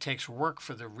 it takes work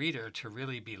for the reader to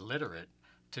really be literate,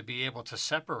 to be able to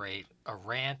separate a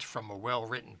rant from a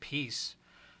well-written piece,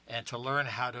 and to learn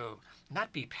how to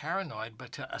not be paranoid,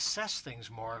 but to assess things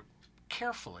more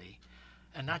carefully,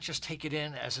 and not just take it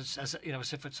in as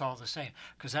if it's all the same.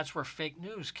 Because that's where fake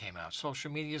news came out.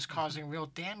 Social media is causing real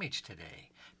damage today.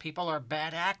 People are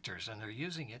bad actors, and they're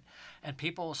using it, and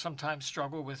people sometimes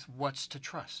struggle with what's to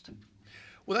trust.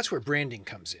 Well, that's where branding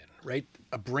comes in, right?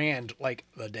 A brand like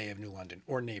the Day of New London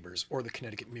or Neighbors or the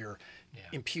Connecticut Mirror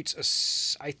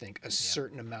imputes, I think, a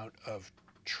certain amount of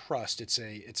trust. It's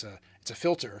a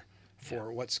filter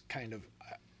for what's kind of,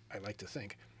 I like to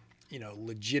think,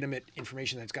 legitimate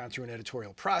information that's gone through an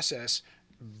editorial process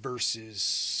versus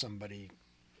somebody,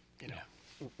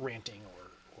 ranting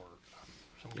or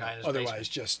Some guy in his otherwise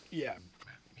basement. just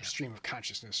stream of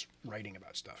consciousness writing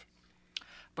about stuff.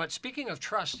 But speaking of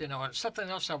trust, something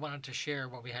else I wanted to share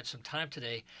when we had some time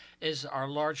today is our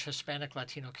large Hispanic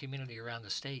Latino community around the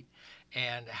state,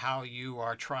 and how you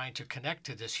are trying to connect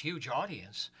to this huge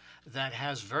audience that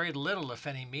has very little, if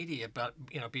any, media, but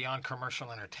beyond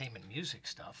commercial entertainment, music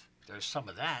stuff. There's some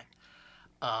of that.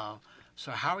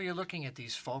 So how are you looking at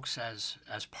these folks as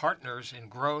partners in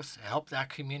growth, help that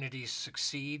community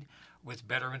succeed with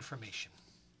better information?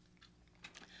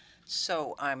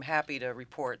 So I'm happy to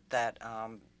report that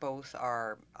both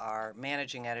our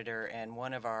managing editor and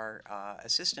one of our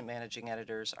assistant managing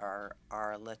editors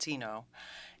are Latino,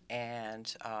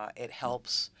 and it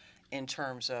helps in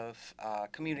terms of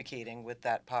communicating with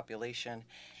that population.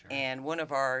 Sure. And one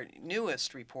of our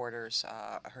newest reporters,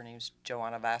 her name's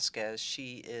Joanna Vasquez,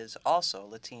 she is also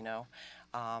Latino.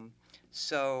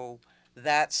 So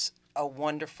that's a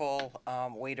wonderful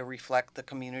way to reflect the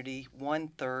community.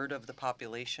 1/3 of the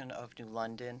population of New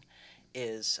London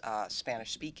is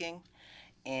Spanish speaking,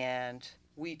 and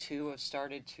we too have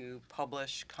started to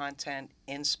publish content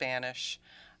in Spanish,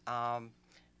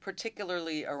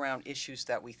 particularly around issues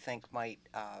that we think might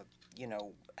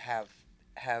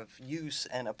have use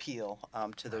and appeal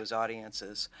to those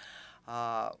audiences.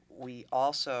 We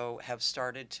also have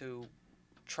started to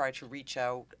try to reach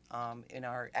out in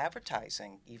our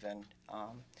advertising even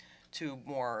to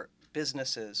more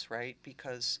businesses, right?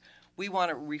 Because we want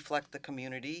to reflect the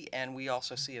community, and we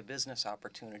also see a business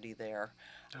opportunity there.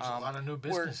 There's a lot of new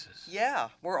businesses.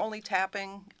 We're only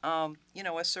tapping, a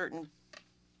certain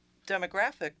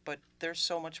demographic, but there's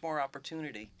so much more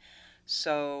opportunity.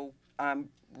 So I'm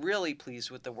really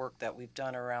pleased with the work that we've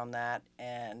done around that,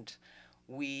 and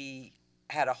we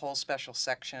had a whole special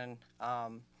section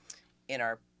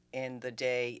in the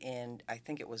day in, I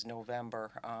think it was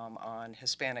November, on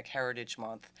Hispanic Heritage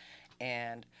Month,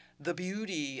 and the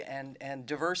beauty and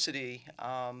diversity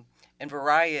and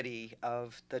variety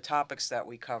of the topics that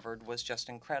we covered was just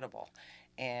incredible.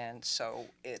 And so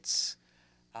it's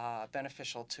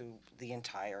beneficial to the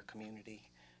entire community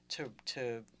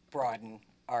to broaden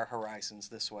our horizons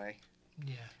this way.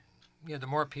 Yeah, the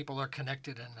more people are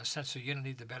connected and a sense of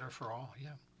unity, the better for all,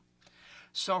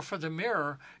 So for the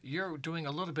Mirror, you're doing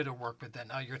a little bit of work with that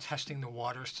now. You're testing the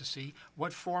waters to see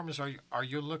what forms are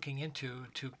you looking into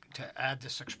to add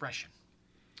this expression.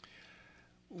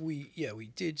 We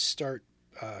did start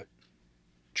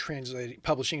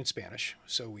publishing in Spanish.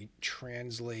 So we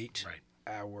translate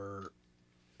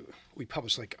we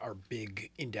publish like our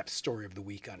big in-depth story of the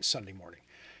week on Sunday morning,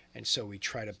 and so we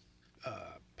try to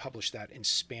publish that in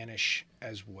Spanish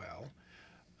as well.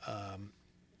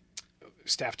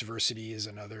 Staff diversity is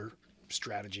another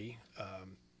strategy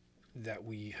that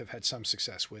we have had some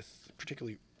success with,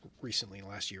 particularly recently in the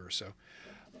last year or so.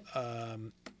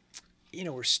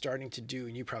 We're starting to do,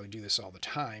 and you probably do this all the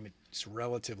time, it's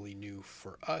relatively new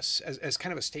for us, as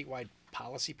kind of a statewide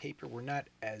policy paper. We're not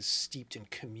as steeped in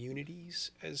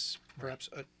communities as perhaps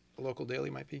a local daily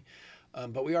might be.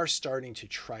 But we are starting to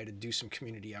try to do some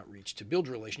community outreach, to build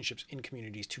relationships in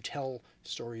communities, to tell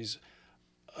stories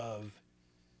of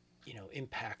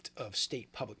impact of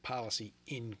state public policy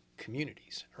in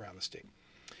communities around the state.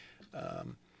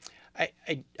 I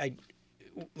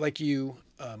like you,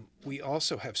 we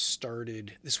also have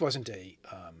started. This wasn't a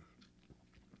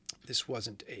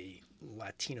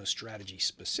Latino strategy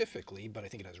specifically, but I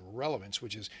think it has relevance,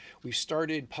 which is we've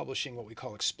started publishing what we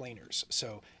call explainers.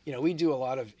 So we do a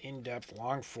lot of in-depth,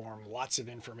 long-form, lots of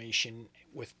information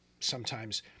with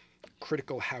sometimes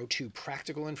critical how-to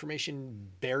practical information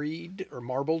buried or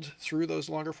marbled through those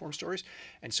longer form stories.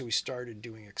 And so we started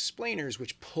doing explainers,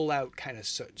 which pull out kind of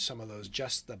some of those,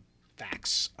 just the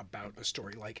facts about a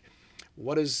story, like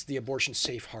what does the abortion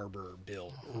safe harbor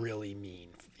bill really mean?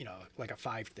 Like a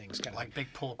 5 things kind of Like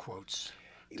big pull quotes.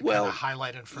 To Well, kind of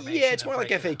highlight information. Yeah, it's and more like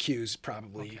break it up. FAQs,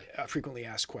 probably, frequently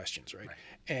asked questions, right?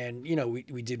 And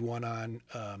we did one on,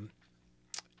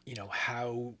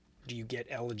 how do you get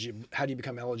eligible? How do you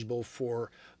become eligible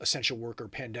for essential worker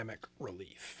pandemic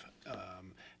relief?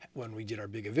 When we did our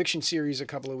big eviction series a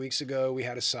couple of weeks ago, we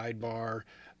had a sidebar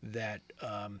that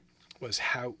was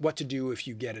what to do if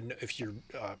if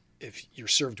you're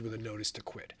served with a notice to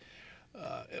quit,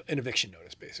 an eviction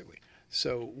notice, basically.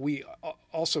 So we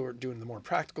also are doing the more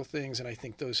practical things, and I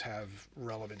think those have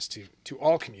relevance to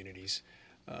all communities,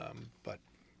 but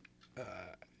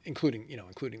including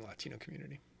Latino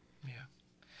community. Yeah.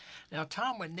 Now,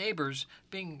 Tom, with Neighbors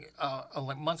being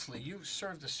monthly, you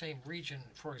serve the same region,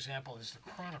 for example, as the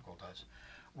Chronicle does.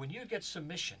 When you get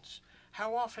submissions,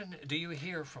 how often do you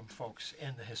hear from folks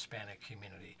in the Hispanic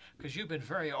community? Because you've been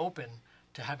very open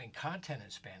to having content in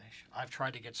Spanish. I've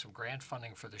tried to get some grant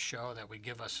funding for the show that would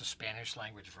give us a Spanish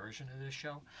language version of this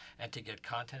show and to get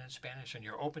content in Spanish, and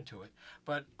you're open to it.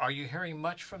 But are you hearing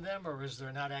much from them, or is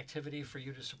there not activity for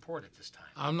you to support at this time?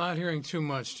 I'm not hearing too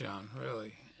much, John,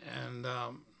 really. And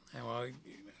while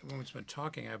everyone's been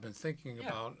talking, I've been thinking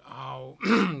about how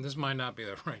this might not be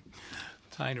the right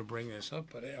time to bring this up,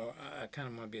 but I kind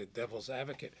of want to be a devil's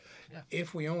advocate. Yeah.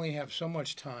 If we only have so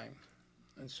much time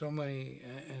and so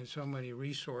many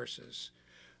resources,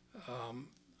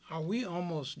 are we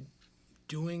almost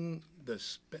doing the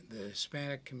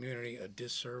Hispanic community a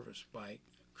disservice by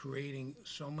creating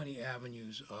so many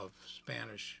avenues of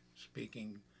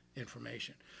Spanish-speaking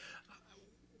information?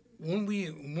 And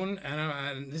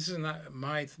this is not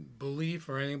my belief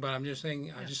or anything, but I'm just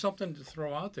saying, just something to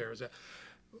throw out there, is that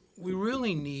we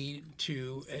really need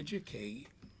to educate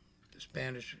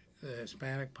the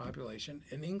Hispanic population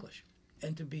in English,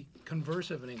 and to be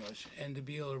conversive in English, and to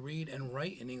be able to read and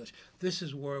write in English. This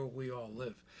is where we all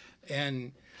live.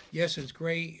 And yes, it's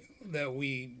great that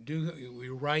we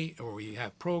write, or we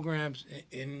have programs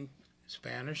in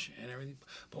Spanish and everything,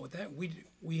 but with that,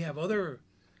 we have other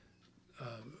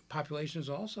populations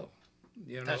also.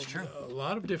 That's true. A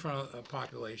lot of different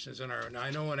populations and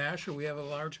I know in Asher we have a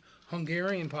large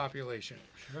Hungarian population.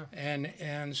 Sure.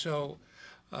 And so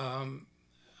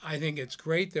I think it's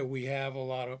great that we have a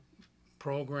lot of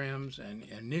programs and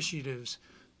initiatives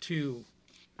to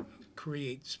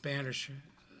create Spanish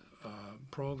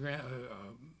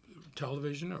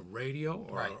television or radio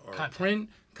or Content. print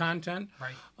content.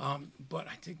 Right. But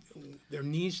I think there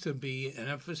needs to be an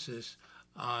emphasis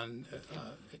on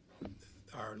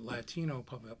our Latino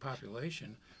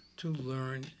population to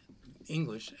learn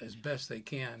English as best they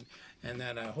can, and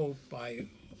that I hope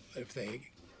if they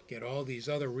get all these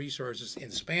other resources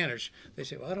in Spanish, they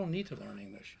say, well, I don't need to learn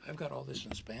English. I've got all this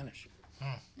in Spanish.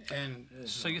 And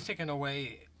So you think, in a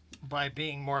way, by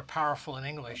being more powerful in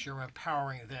English, you're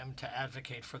empowering them to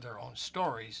advocate for their own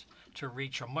stories to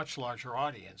reach a much larger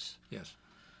audience. yes.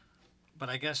 But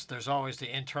I guess there's always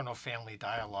the internal family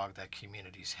dialogue that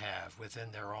communities have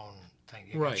within their own thing.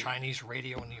 You Right. got Chinese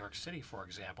radio in New York City, for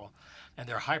example, and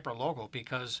they're hyper-local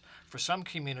because for some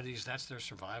communities, that's their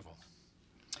survival.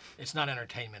 It's not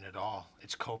entertainment at all.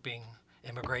 It's coping,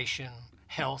 immigration,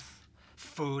 health,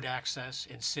 food access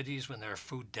in cities when there are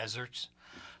food deserts.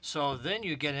 So then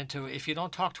you get into, if you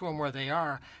don't talk to them where they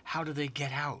are, how do they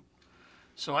get out?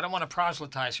 So I don't want to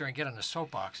proselytize here and get on the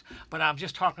soapbox, but I'm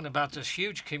just talking about this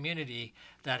huge community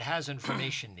that has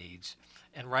information needs,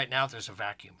 and right now there's a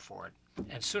vacuum for it.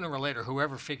 And sooner or later,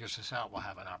 whoever figures this out will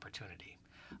have an opportunity.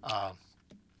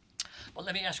 Well,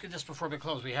 let me ask you this before we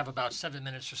close. We have about 7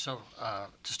 minutes or so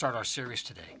to start our series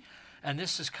today. And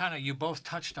this is kind of, you both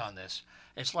touched on this.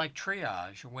 It's like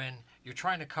triage. When you're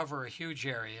trying to cover a huge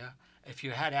area, if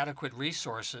you had adequate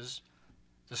resources,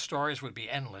 the stories would be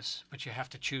endless, but you have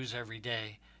to choose every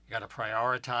day. You got to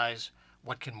prioritize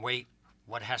what can wait,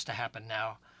 what has to happen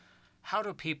now. How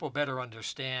do people better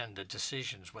understand the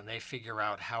decisions when they figure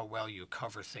out how well you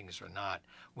cover things or not,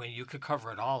 when you could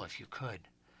cover it all if you could,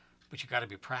 but you got to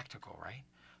be practical, right?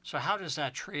 So how does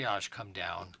that triage come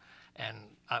down? And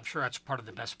I'm sure that's part of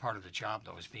the best part of the job,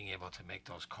 though, is being able to make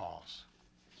those calls.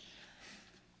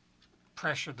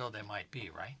 Pressure though they might be,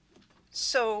 right?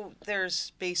 So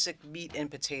there's basic meat and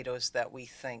potatoes that we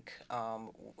think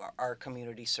are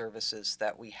community services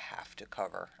that we have to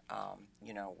cover.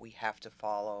 We have to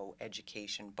follow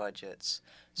education budgets,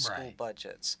 school Right.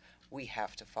 budgets. We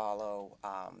have to follow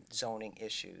zoning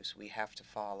issues. We have to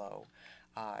follow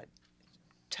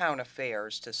town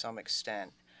affairs to some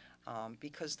extent,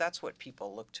 because that's what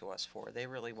people look to us for. They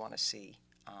really want to see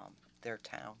their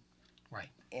town Right.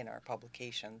 in our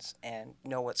publications and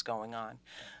know what's going on.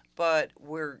 But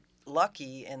we're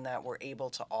lucky in that we're able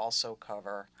to also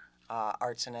cover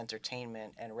arts and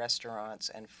entertainment and restaurants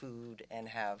and food and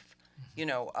have,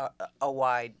 a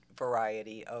wide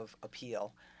variety of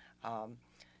appeal.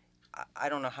 I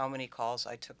don't know how many calls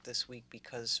I took this week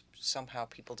because somehow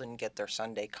people didn't get their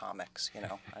Sunday comics.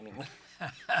 I mean,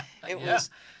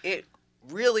 it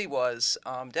really was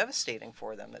devastating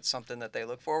for them. It's something that they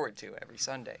look forward to every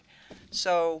Sunday.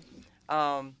 So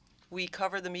we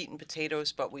cover the meat and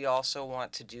potatoes, but we also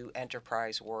want to do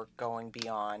enterprise work going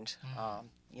beyond,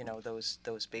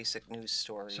 those basic news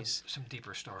stories. Some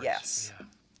deeper stories. Yes. Yeah.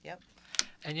 Yep.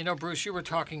 And Bruce, you were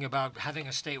talking about having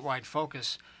a statewide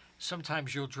focus.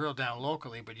 Sometimes you'll drill down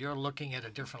locally, but you're looking at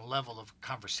a different level of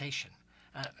conversation.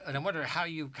 And I wonder how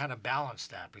you kind of balance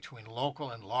that between local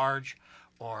and large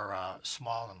or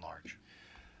small and large.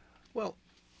 Well,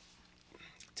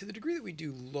 to the degree that we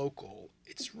do local,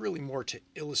 it's really more to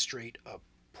illustrate a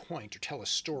point or tell a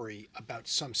story about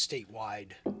some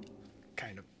statewide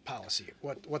kind of policy,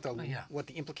 what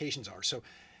the implications are. So,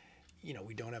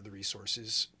 we don't have the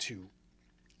resources to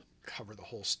cover the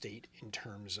whole state in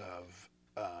terms of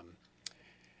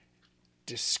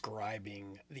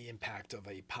describing the impact of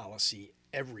a policy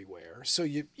everywhere. So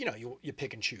you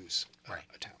pick and choose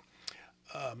a town.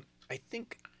 I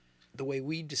think the way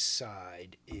we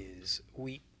decide is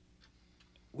we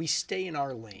stay in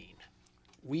our lane.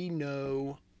 We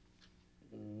know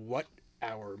what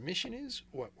our mission is,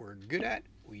 what we're good at.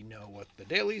 We know what the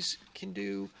dailies can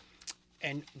do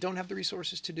and don't have the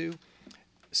resources to do.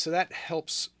 So that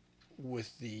helps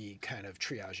with the kind of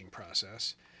triaging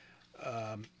process.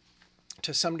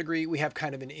 To some degree, we have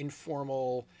kind of an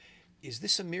informal, is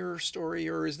this a mirror story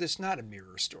or is this not a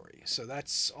mirror story? So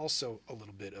that's also a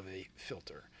little bit of a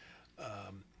filter.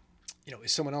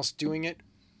 Is someone else doing it?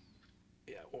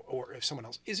 Yeah, or if someone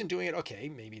else isn't doing it, okay,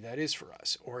 maybe that is for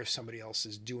us. Or if somebody else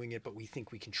is doing it, but we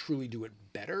think we can truly do it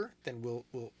better, then we'll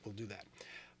do that.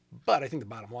 But I think the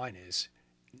bottom line is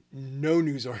no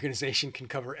news organization can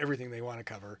cover everything they want to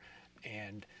cover.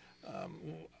 And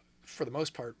for the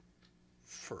most part,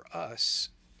 for us,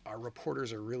 our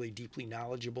reporters are really deeply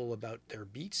knowledgeable about their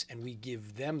beats, and we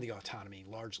give them the autonomy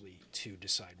largely to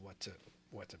decide what to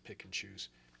pick and choose.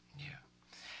 Yeah.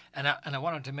 And I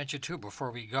wanted to mention, too,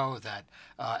 before we go, that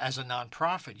as a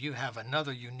nonprofit, you have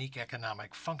another unique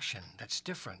economic function that's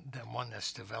different than one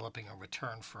that's developing a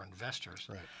return for investors.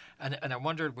 Right. And I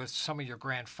wondered, with some of your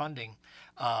grant funding,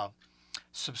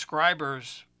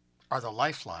 subscribers are the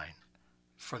lifeline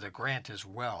for the grant as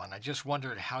well. And I just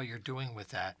wondered how you're doing with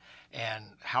that,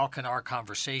 and how can our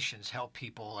conversations help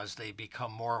people as they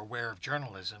become more aware of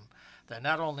journalism, that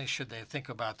not only should they think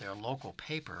about their local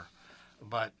paper,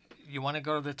 but you want to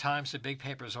go to the Times, the big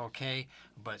paper is okay,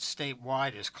 but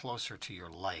statewide is closer to your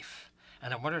life.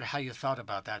 And I wondered how you thought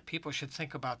about that. People should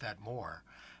think about that more.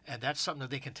 And that's something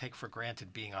that they can take for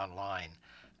granted, being online.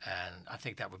 And I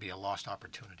think that would be a lost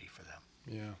opportunity for them.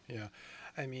 Yeah.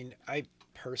 I mean, I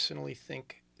personally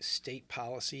think state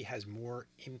policy has more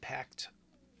impact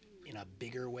in a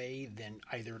bigger way than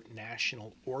either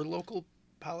national or local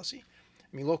policy.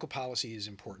 I mean, local policy is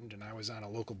important, and I was on a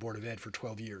local board of ed for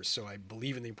 12 years, so I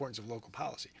believe in the importance of local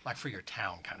policy. Like for your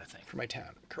town kind of thing. For my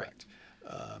town, correct.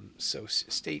 So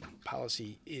state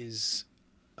policy is,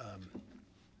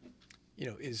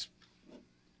 is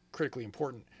critically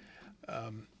important.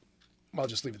 I'll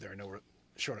just leave it there. I know we're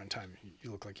short on time.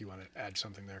 You look like you want to add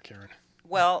something there, Karen.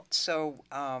 Well, so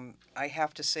I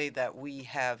have to say that we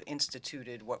have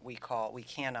instituted what we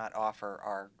cannot offer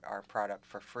our product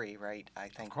for free, right? I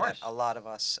think that a lot of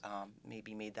us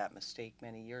maybe made that mistake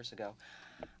many years ago.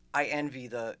 I envy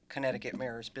the Connecticut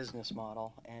Mirror's business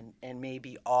model, and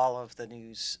maybe all of the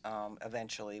news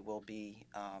eventually will be,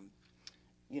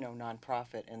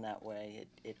 nonprofit in that way.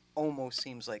 It almost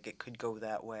seems like it could go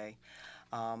that way.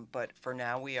 But for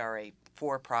now, we are a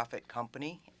for-profit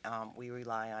company. We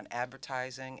rely on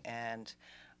advertising and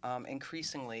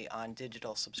increasingly on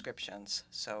digital subscriptions.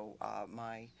 So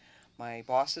my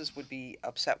bosses would be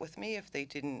upset with me if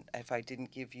I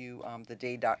didn't give you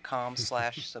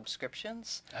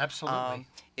theday.com/subscriptions. Absolutely.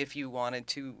 If you wanted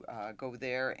to go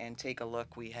there and take a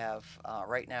look, we have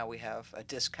right now we have a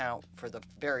discount for the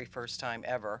very first time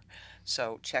ever.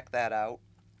 So check that out.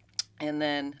 And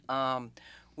then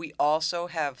we also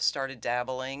have started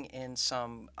dabbling in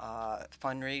some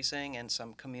fundraising and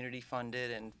some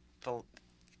community-funded and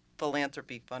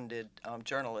philanthropy-funded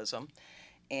journalism.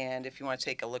 And if you want to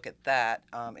take a look at that,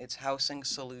 it's housing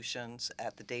solutions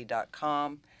at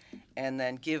theday.com. And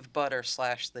then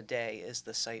GiveButter / the day is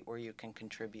the site where you can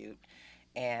contribute.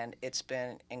 And it's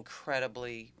been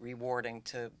incredibly rewarding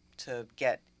to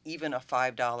get even a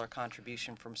 $5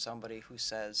 contribution from somebody who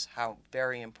says how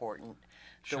very important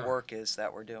the Sure. work is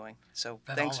that we're doing. So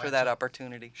That thanks all for adds that up.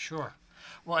 opportunity. Sure.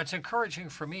 Well, it's encouraging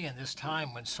for me in this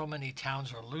time when so many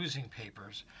towns are losing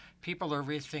papers. People are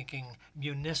rethinking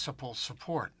municipal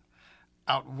support.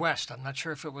 Out west, I'm not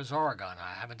sure if it was Oregon.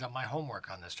 I haven't done my homework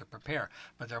on this to prepare,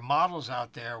 but there are models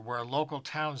out there where local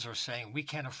towns are saying we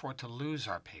can't afford to lose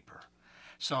our paper.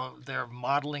 So they're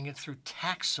modeling it through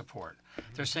tax support.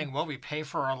 They're saying, well, we pay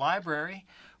for our library,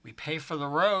 we pay for the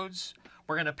roads,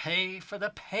 we're going to pay for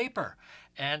the paper.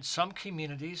 And some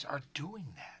communities are doing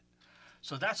that.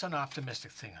 So that's an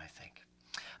optimistic thing, I think.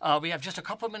 We have just a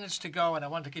couple of minutes to go, and I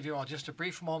wanted to give you all just a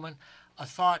brief moment, a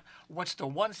thought. What's the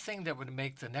one thing that would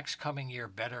make the next coming year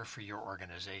better for your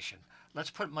organization?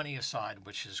 Let's put money aside,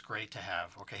 which is great to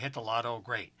have. Okay, hit the lotto,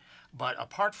 great. But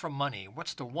apart from money,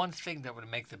 what's the one thing that would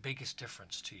make the biggest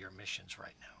difference to your missions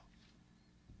right now?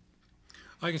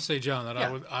 I can say, John, that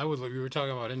Yeah. I would. We were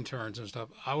talking about interns and stuff.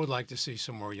 I would like to see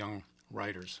some more young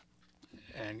writers,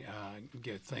 and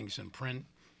get things in print.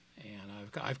 And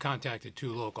I've contacted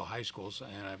 2 local high schools,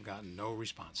 and I've gotten no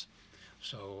response.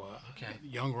 So Okay.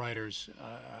 young writers, Keep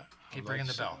I'd like ringing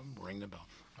to the bell. see- Ring the bell.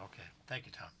 Okay, thank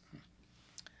you, Tom.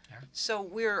 So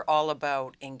we're all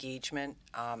about engagement,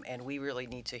 and we really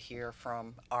need to hear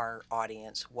from our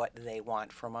audience what they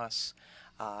want from us.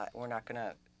 We're not going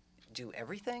to do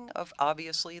everything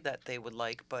obviously that they would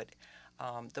like, but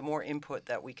the more input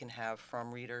that we can have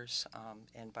from readers,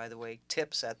 and by the way,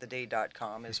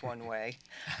 tips@theday.com is one way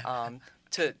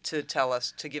to tell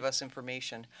us, to give us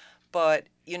information. But,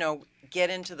 get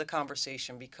into the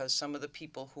conversation, because some of the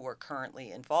people who are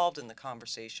currently involved in the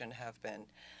conversation have been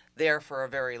there for a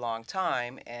very long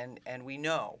time, and we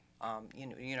know,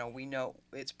 we know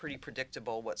it's pretty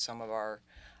predictable what some of our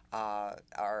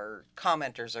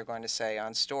commenters are going to say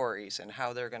on stories and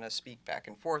how they're going to speak back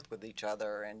and forth with each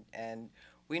other, and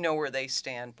we know where they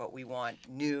stand, but we want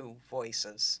new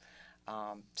voices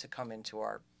to come into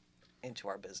our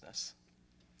business.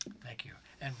 Thank you.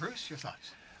 And Bruce, your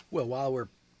thoughts? Well, while we're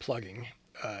plugging,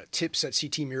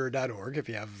 tips@ctmirror.org if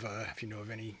you know of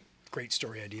any great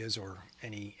story ideas or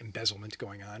any embezzlement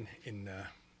going on in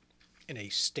a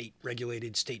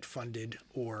state-regulated, state-funded,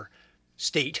 or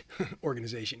state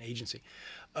organization, agency,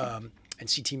 and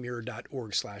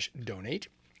ctmirror.org/donate.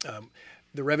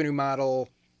 The revenue model,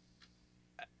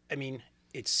 I mean,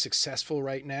 it's successful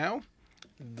right now.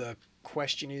 The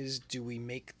question is, do we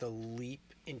make the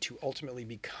leap into ultimately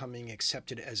becoming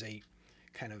accepted as a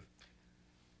kind of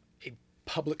a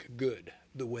public good,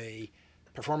 the way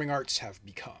performing arts have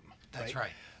become? That's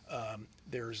right.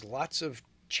 There's lots of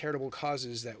charitable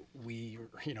causes that we,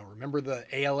 remember the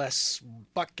ALS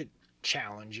bucket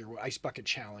challenge or ice bucket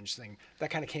challenge thing,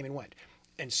 that kind of came and went.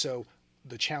 And so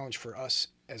the challenge for us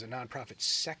as a nonprofit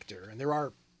sector, and there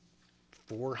are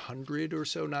 400 or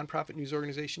so nonprofit news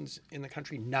organizations in the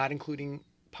country, not including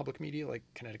public media like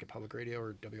Connecticut Public Radio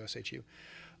or WSHU.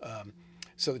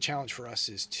 So the challenge for us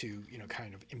is to,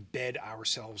 kind of embed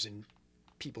ourselves in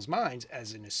people's minds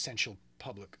as an essential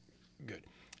public good.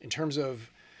 In terms of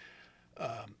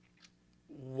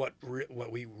what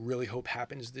we really hope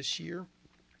happens this year,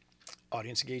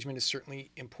 audience engagement is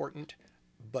certainly important,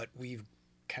 but we've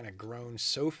kind of grown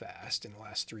so fast in the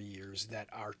last 3 years that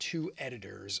our 2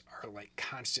 editors are like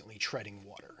constantly treading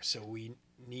water. So we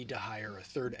need to hire a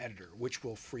 3rd editor, which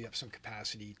will free up some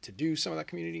capacity to do some of that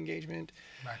community engagement,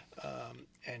 Right.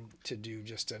 and to do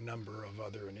just a number of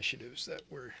other initiatives that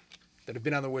have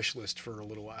been on the wish list for a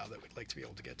little while that we'd like to be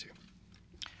able to get to.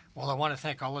 Well, I want to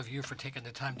thank all of you for taking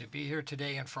the time to be here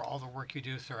today and for all the work you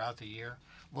do throughout the year.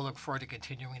 We'll look forward to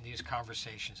continuing these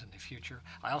conversations in the future.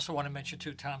 I also want to mention,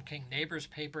 too, Tom King,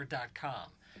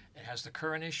 neighborspaper.com. It has the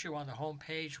current issue on the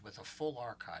homepage with a full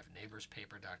archive,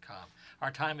 neighborspaper.com.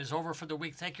 Our time is over for the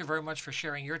week. Thank you very much for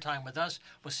sharing your time with us.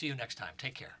 We'll see you next time.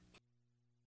 Take care.